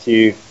 I've had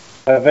to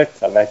pivot,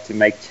 I've had to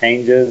make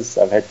changes,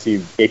 I've had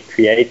to get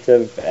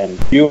creative and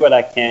do what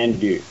I can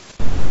do.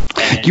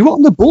 And you were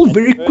on the ball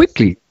very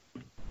quickly.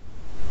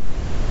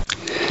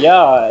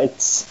 Yeah,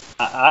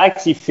 I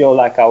actually feel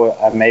like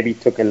I maybe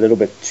took a little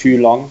bit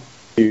too long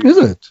to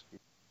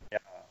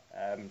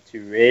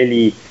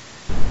really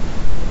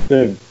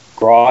sort of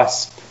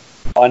grasp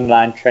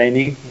online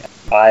training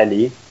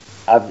entirely.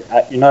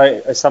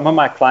 Some of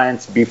my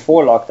clients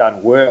before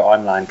lockdown were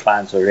online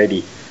clients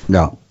already.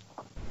 Yeah.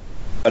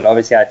 But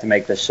obviously I had to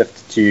make the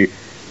shift to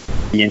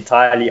be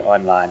entirely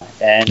online.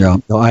 And yeah,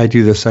 I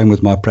do the same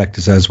with my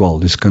practice as well.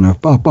 This kind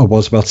of, I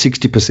was about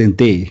 60%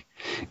 there.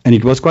 And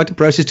it was quite a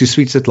process to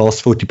switch that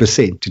last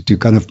 40% to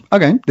kind of,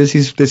 okay, this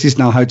is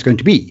now how it's going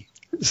to be.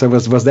 So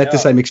was that the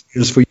same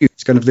experience for you?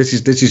 It's kind of, this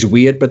is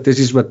weird, but this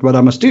is what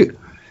I must do.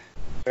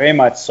 Very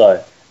much so.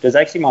 It was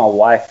actually my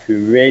wife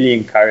who really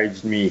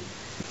encouraged me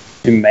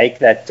to make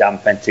that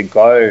jump and to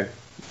go,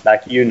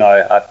 like,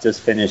 I've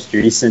just finished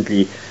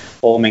recently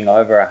filming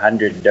over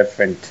 100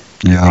 different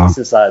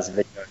exercise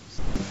videos.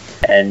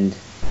 And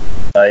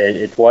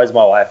it was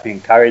my wife who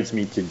encouraged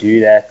me to do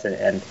that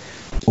and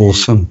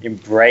awesome.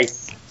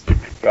 Embrace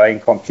going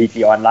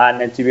completely online.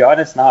 And to be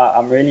honest, now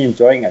I'm really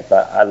enjoying it.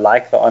 I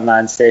like the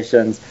online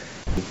sessions,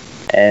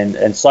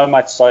 and so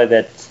much so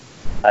that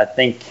I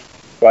think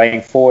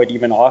going forward,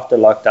 even after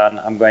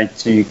lockdown, I'm going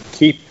to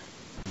keep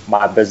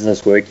my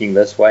business working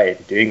this way,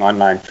 doing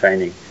online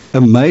training.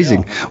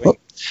 Amazing. Well,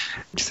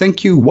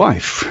 thank you,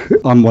 wife.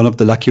 I'm one of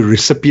the lucky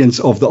recipients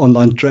of the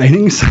online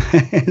trainings,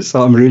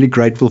 so I'm really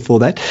grateful for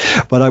that.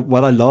 But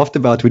what I laughed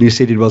about when you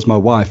said it was my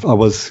wife,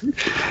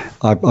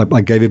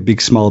 I gave a big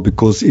smile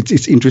because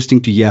it's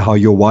interesting to hear how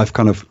your wife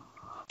kind of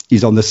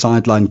is on the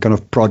sideline, kind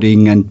of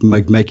prodding and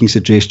making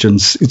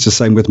suggestions. It's the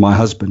same with my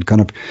husband, kind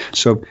of.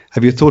 So,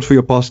 have you thought for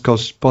your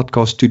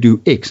podcast to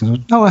do X? And I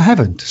thought, no, I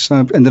haven't.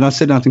 So, and then I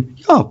said,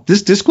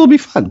 this will be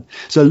fun.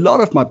 So, a lot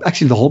of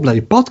the whole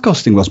bloody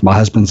podcasting was my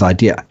husband's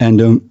idea,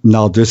 and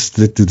now this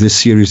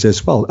series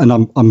as well. And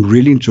I'm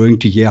really enjoying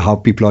to hear how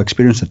people are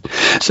experiencing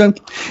it. So,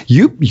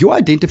 you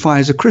identify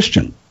as a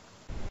Christian.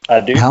 I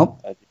do.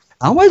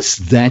 How is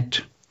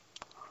that?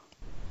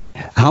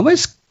 How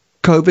has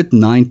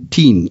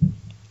COVID-19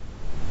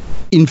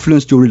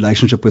 influenced your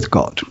relationship with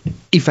God,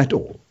 if at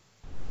all?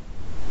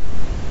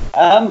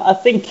 I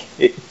think,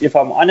 if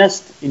I'm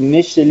honest,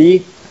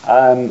 initially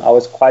I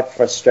was quite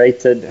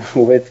frustrated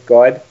with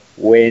God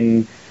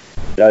when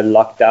the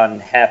lockdown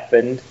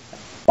happened.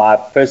 My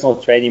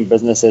personal training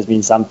business has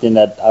been something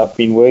that I've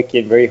been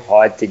working very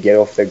hard to get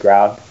off the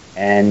ground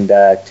and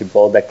to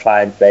build a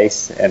client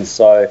base. And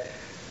so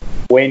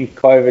when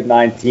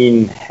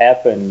COVID-19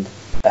 happened,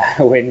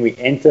 when we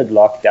entered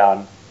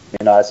lockdown,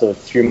 I sort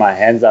of threw my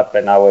hands up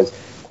and I was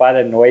quite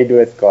annoyed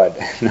with God.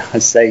 And I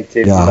was saying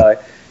to him,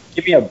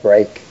 give me a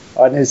break,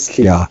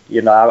 honestly. Yeah.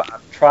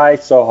 I've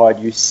tried so hard.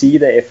 You see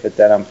the effort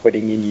that I'm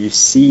putting in. You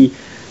see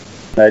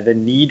the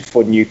need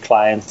for new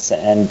clients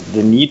and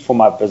the need for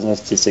my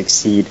business to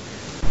succeed.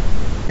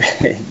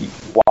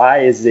 Why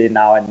is there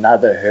now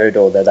another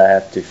hurdle that I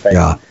have to face?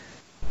 Yeah.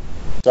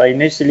 So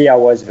initially I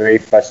was very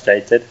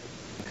frustrated.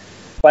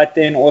 But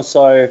then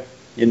also,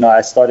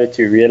 I started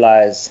to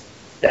realize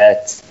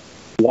that,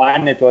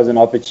 one, it was an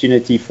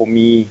opportunity for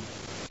me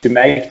to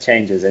make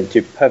changes and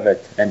to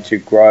pivot and to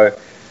grow.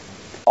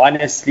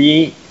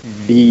 Honestly,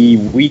 the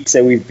weeks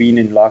that we've been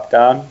in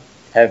lockdown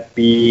have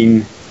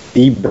been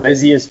the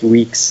busiest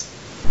weeks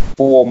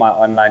for my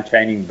online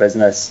training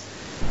business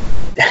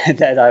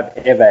that I've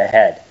ever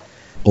had.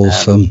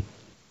 Awesome.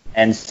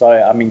 And so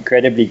I'm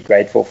incredibly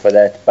grateful for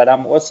that. But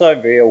I'm also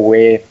very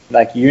aware,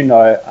 like,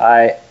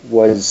 I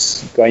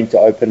was going to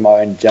open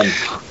my own gym.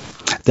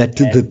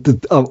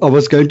 I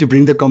was going to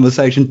bring the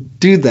conversation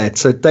to that.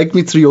 So take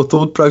me through your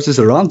thought process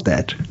around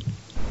that.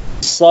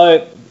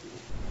 So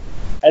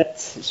at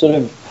sort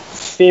of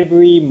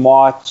February,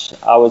 March,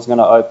 I was going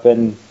to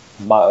open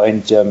my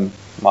own gym,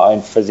 my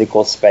own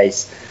physical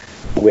space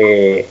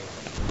where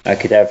I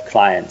could have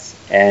clients.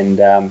 And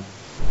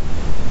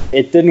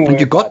it didn't work. And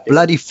you got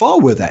bloody far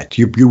with that.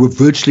 You were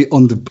virtually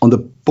on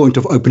the point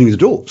of opening the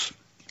doors.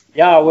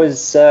 Yeah, I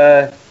was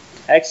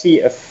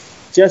actually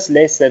just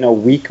less than a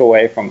week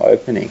away from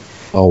opening.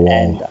 Oh, wow.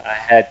 And I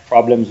had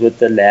problems with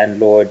the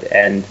landlord,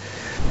 and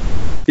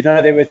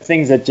there were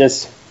things that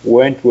just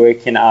weren't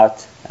working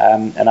out.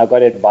 And I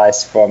got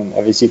advice from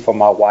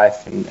my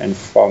wife and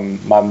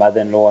from my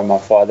mother-in-law and my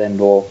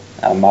father-in-law.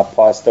 My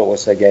pastor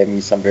also gave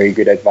me some very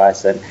good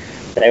advice, and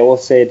they all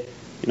said,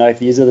 if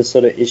these are the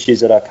sort of issues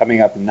that are coming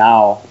up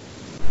now,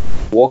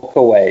 walk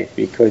away,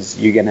 because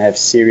you're going to have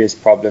serious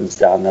problems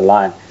down the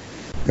line.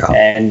 Yeah.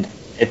 And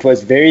it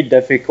was very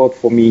difficult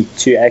for me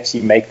to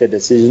actually make the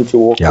decision to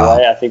walk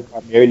away. I think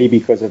primarily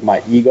because of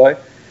my ego.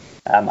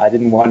 I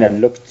didn't want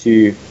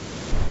to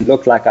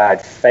look like I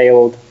had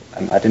failed.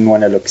 I didn't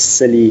want to look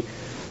silly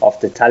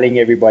after telling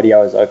everybody I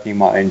was opening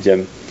my own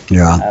gym.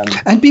 Yeah,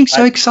 and being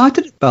so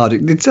excited about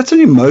it. It's such an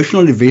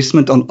emotional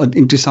investment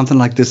into something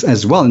like this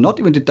as well, not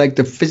even to take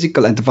the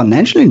physical and the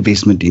financial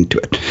investment into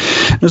it.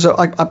 And so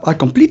I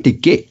completely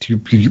get you.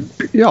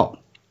 Yeah.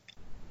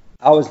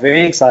 I was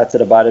very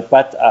excited about it,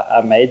 but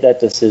I made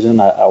that decision.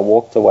 I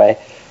walked away,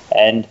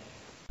 and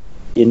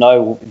then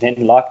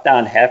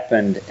lockdown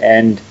happened,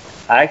 and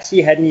I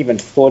actually hadn't even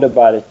thought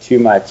about it too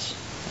much.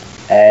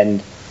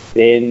 And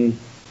then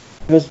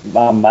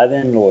my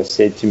mother-in-law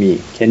said to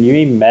me, "Can you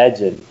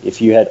imagine if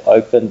you had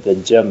opened the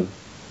gym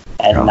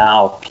and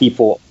now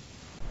people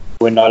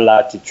were not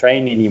allowed to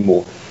train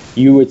anymore?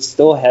 You would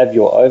still have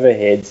your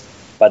overheads,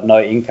 but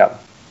no income."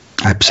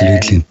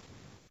 Absolutely.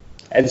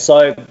 And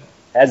so,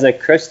 as a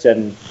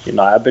Christian,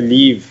 I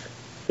believe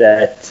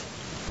that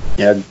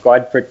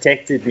God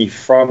protected me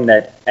from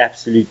that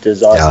absolute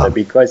disaster,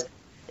 because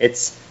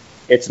it's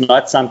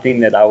not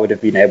something that I would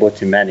have been able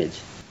to manage.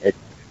 It's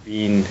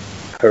been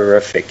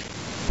horrific.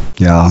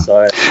 Yeah.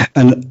 So,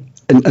 and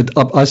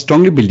I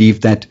strongly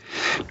believe that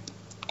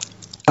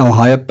our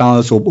higher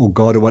powers or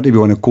God or whatever you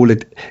want to call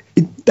it,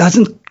 it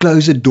doesn't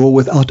close a door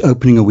without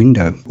opening a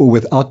window or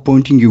without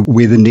pointing you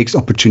where the next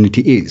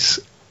opportunity is.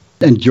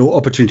 And your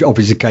opportunity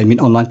obviously came in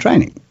online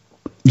training.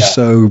 Yeah.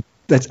 So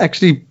that's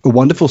actually a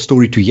wonderful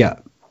story to hear.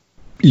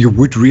 You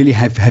would really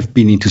have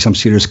been into some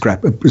serious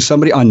crap.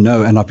 Somebody I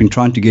know, and I've been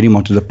trying to get him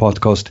onto the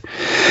podcast,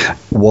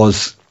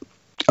 was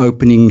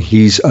opening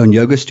his own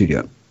yoga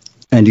studio.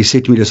 And he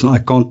said to me, "Listen, I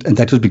can't," and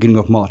that was beginning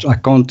of March, "I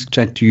can't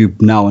chat to you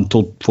now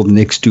until for the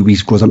next 2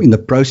 weeks because I'm in the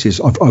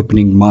process of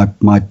opening my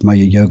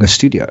yoga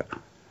studio."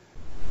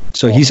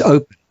 So he's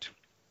opened.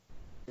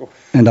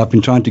 And I've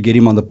been trying to get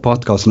him on the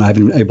podcast, and I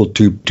haven't been able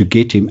to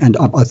get him. And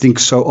I think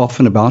so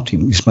often about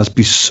him. This must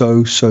be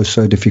so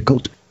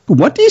difficult.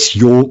 What is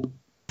your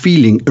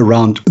feeling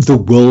around the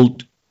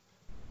world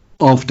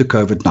after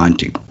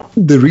COVID-19?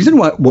 The reason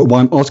why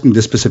I'm asking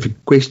this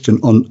specific question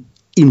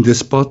in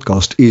this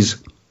podcast is,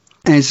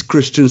 as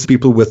Christians,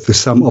 people with the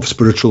sum of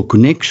spiritual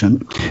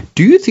connection,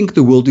 do you think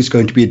the world is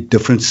going to be a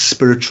different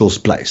spiritual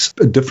place,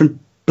 a different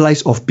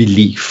place of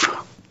belief?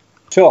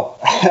 Sure.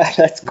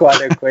 That's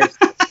quite a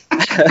question.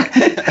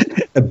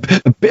 a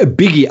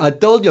biggie. I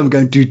told you I'm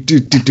going to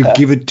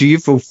give it to you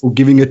for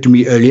giving it to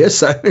me earlier.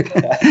 So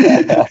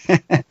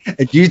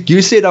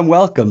you said I'm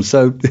welcome.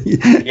 So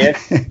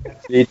yes,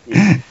 absolutely.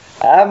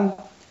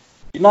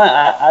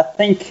 I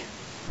think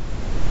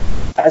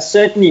I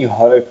certainly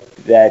hope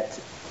that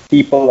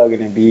people are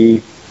going to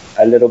be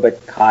a little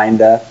bit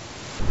kinder,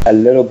 a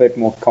little bit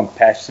more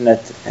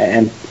compassionate,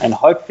 and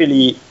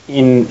hopefully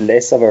in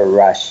less of a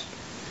rush.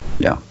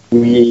 Yeah.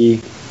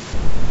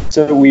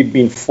 So we've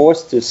been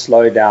forced to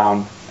slow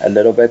down a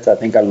little bit. I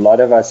think a lot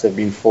of us have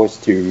been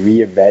forced to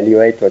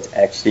reevaluate what's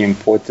actually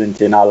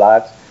important in our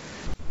lives.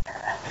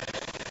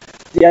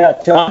 Yeah,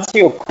 to answer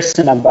your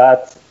question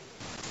about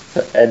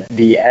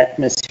the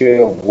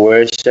atmosphere of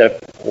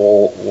worship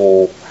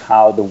or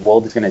how the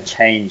world is going to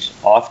change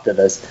after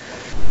this,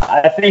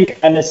 I think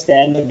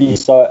understandably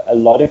so, a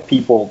lot of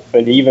people,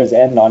 believers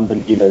and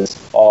non-believers,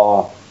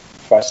 are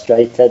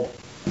frustrated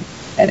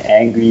and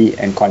angry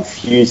and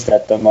confused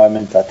at the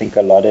moment. I think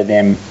a lot of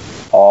them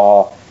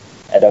are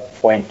at a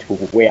point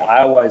where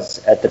I was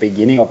at the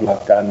beginning of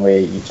lockdown, where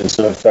you just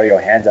sort of throw your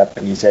hands up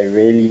and you say,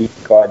 "Really,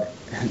 God,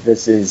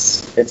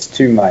 it's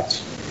too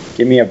much.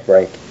 Give me a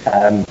break."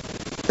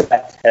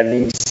 But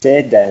having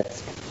said that,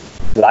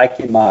 like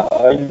in my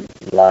own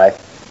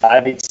life,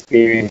 I've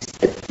experienced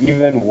that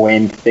even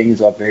when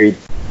things are very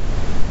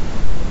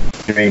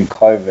during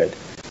COVID,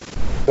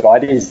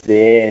 God is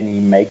there and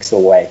He makes a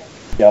way.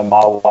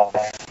 My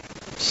wife,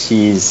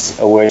 she's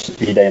a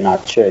worship leader in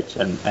our church,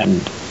 and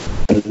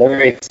the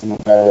lyrics and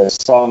the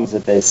songs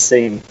that they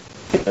sing,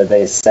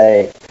 they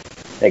say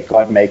that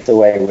God makes a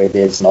way where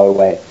there's no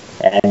way.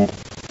 And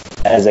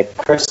as a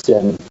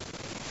Christian,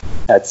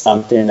 that's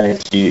something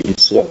that you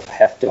sort of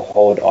have to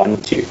hold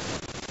on to.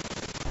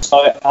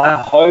 So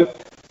I hope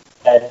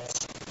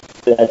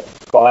that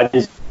God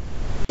is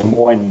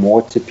more and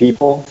more to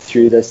people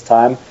through this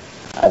time.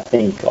 I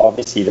think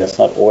obviously that's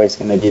not always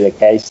going to be the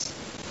case.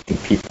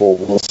 People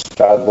will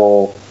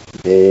struggle.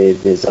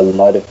 There's a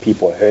lot of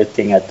people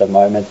hurting at the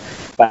moment.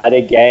 But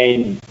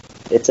again,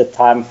 it's a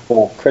time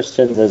for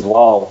Christians as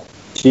well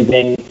to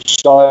then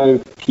show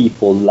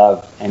people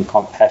love and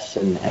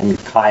compassion and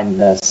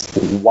kindness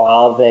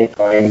while they're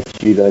going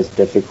through those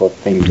difficult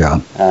things.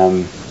 Yeah.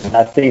 And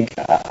I think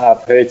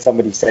I've heard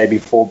somebody say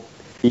before,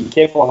 be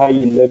careful how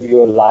you live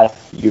your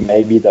life. You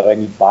may be the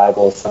only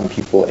Bible some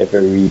people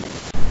ever read.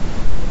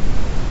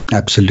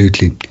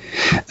 Absolutely.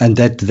 And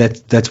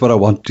that's what I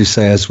want to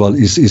say as well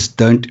is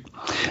don't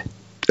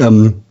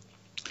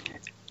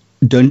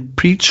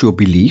preach your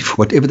belief,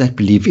 whatever that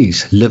belief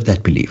is, live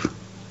that belief.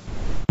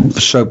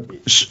 So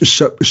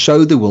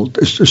show the world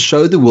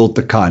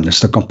the kindness,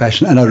 the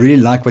compassion. And I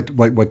really like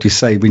what you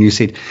say when you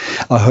said,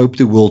 I hope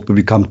the world will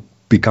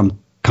become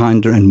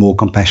kinder and more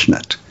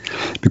compassionate,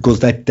 because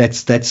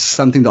that's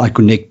something that I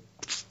connect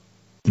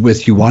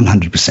with you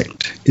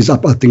 100%. Is I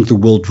think the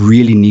world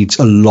really needs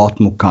a lot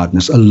more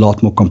kindness, a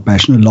lot more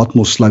compassion, a lot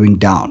more slowing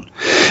down.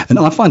 And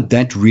I find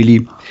that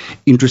really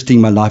interesting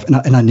in my life.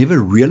 And I never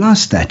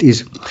realized that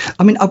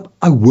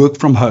I work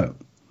from home.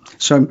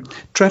 So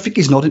traffic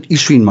is not an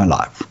issue in my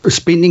life.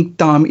 Spending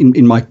time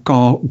in my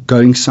car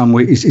going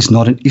somewhere is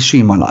not an issue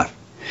in my life.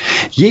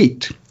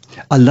 Yet,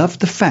 I love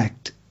the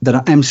fact that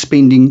I am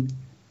spending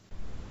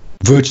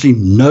virtually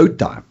no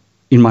time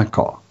in my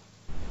car.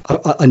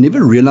 I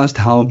never realized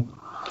how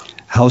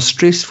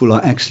stressful I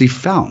actually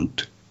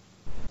found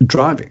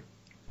driving.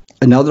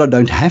 And now that I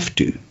don't have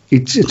to,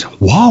 it's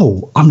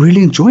wow, I'm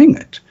really enjoying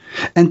it.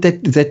 And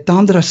that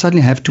time that I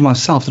suddenly have to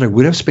myself that I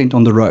would have spent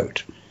on the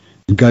road,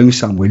 going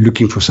somewhere,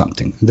 looking for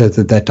something,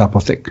 that type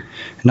of thing.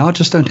 Now I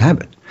just don't have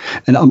it.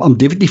 And I'm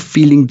definitely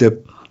feeling the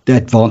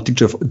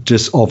advantage of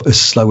a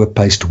slower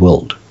paced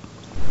world.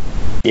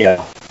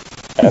 Yeah,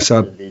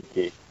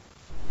 absolutely.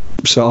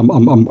 So I'm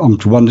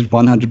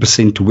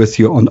 100% with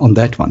you on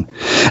that one.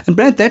 And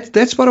Brad,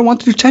 that's what I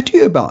wanted to chat to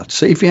you about.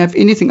 So if you have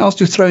anything else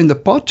to throw in the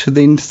pot,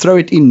 then throw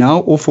it in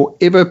now or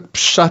forever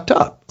shut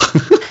up.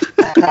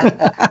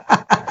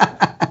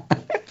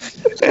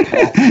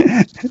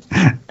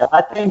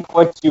 I think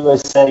what you were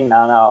saying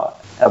now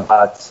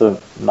about sort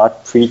of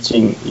not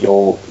preaching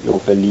your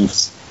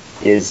beliefs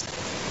is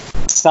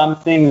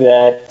something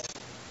that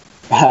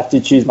I have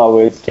to choose my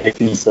words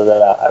carefully so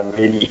that I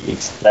really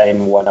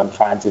explain what I'm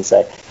trying to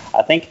say.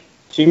 I think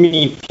too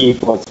many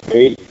people, it's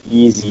very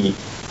easy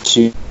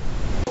to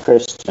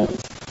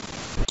Christians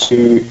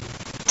to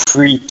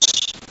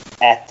preach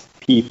at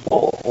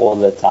people all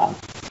the time.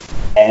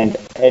 And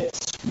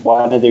it's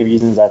one of the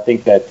reasons I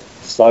think that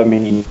so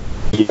many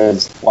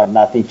leaders want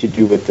nothing to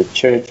do with the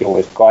church or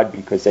with God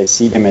because they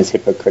see them as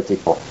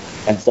hypocritical.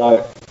 And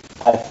so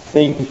I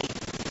think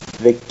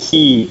the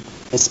key,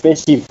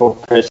 especially for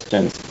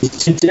Christians, is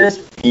to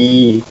just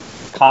be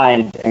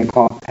kind and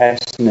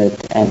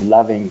compassionate and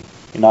loving.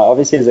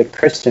 Obviously as a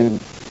Christian,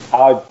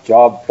 our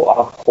job,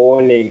 our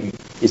calling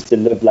is to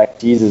live like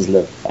Jesus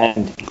lived.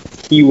 And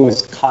he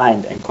was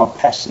kind and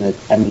compassionate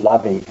and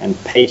loving and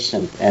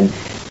patient, and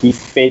he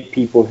fed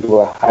people who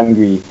were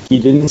hungry. He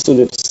didn't sort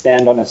of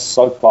stand on a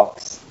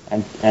soapbox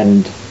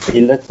and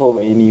belittle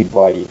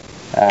anybody.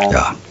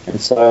 And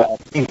so I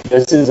think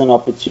this is an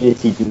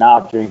opportunity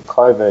now during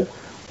COVID.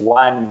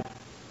 One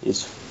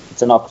is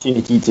it's an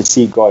opportunity to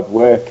see God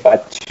work,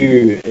 but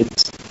two,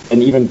 it's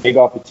an even bigger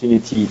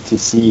opportunity to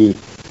see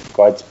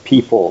God's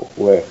people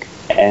work.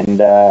 And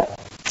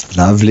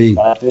lovely.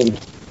 I think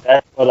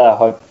that's what I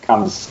hope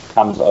comes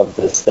of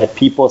this, that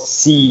people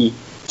see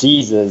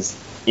Jesus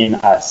in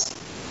us.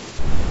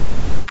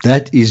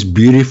 That is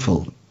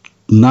beautiful.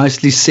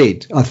 Nicely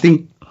said. I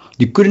think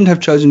you couldn't have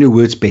chosen your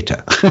words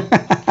better.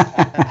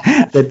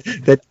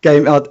 That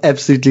came out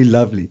absolutely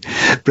lovely.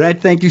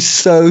 Brad, thank you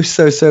so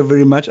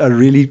very much. I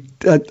really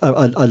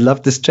I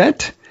love this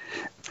chat.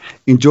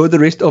 Enjoy the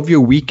rest of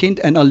your weekend,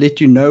 and I'll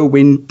let you know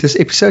when this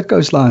episode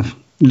goes live.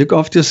 Look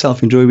after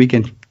yourself. Enjoy your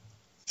weekend.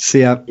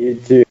 See ya. You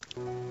too.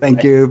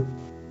 Thank you.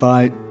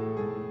 Bye.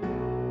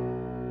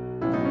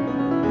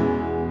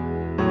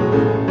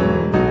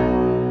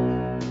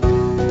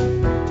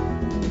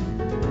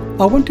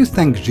 I want to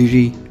thank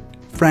Gigi,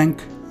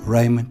 Frank,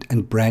 Raymond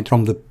and Brad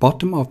from the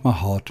bottom of my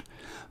heart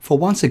for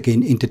once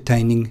again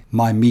entertaining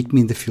my Meet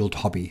Me in the Field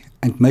hobby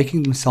and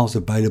making themselves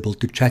available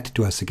to chat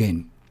to us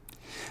again.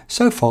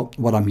 So far,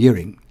 what I'm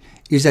hearing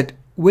is that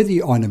whether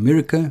you are in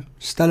America,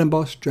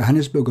 Stellenbosch,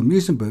 Johannesburg or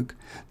Muizenberg,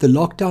 the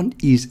lockdown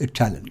is a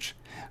challenge,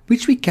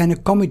 which we can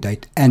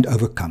accommodate and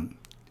overcome.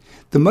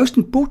 The most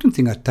important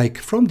thing I take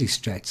from these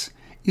chats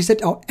is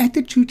that our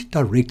attitude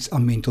directs our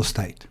mental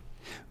state.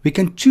 We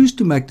can choose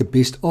to make the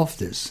best of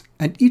this,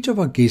 and each of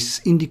our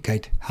guests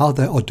indicate how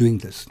they are doing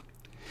this.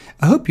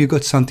 I hope you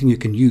got something you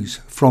can use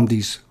from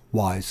these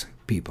wise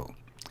people.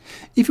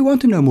 If you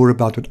want to know more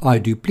about what I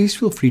do, please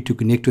feel free to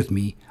connect with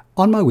me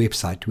on my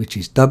website, which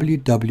is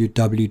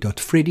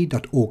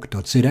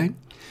www.freddie.org.za,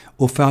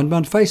 or found me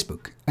on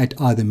Facebook at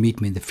either Meet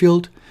Me in the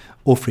Field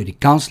or Freddie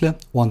Counselor,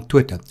 or on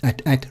Twitter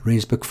at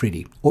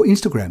 @RensburgFreddie, or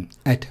Instagram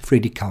at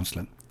Freddie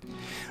Counselor.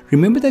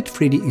 Remember that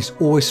Freddie is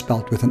always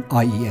spelled with an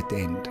IE at the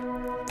end.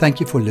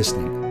 Thank you for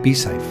listening. Be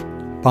safe.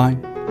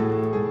 Bye.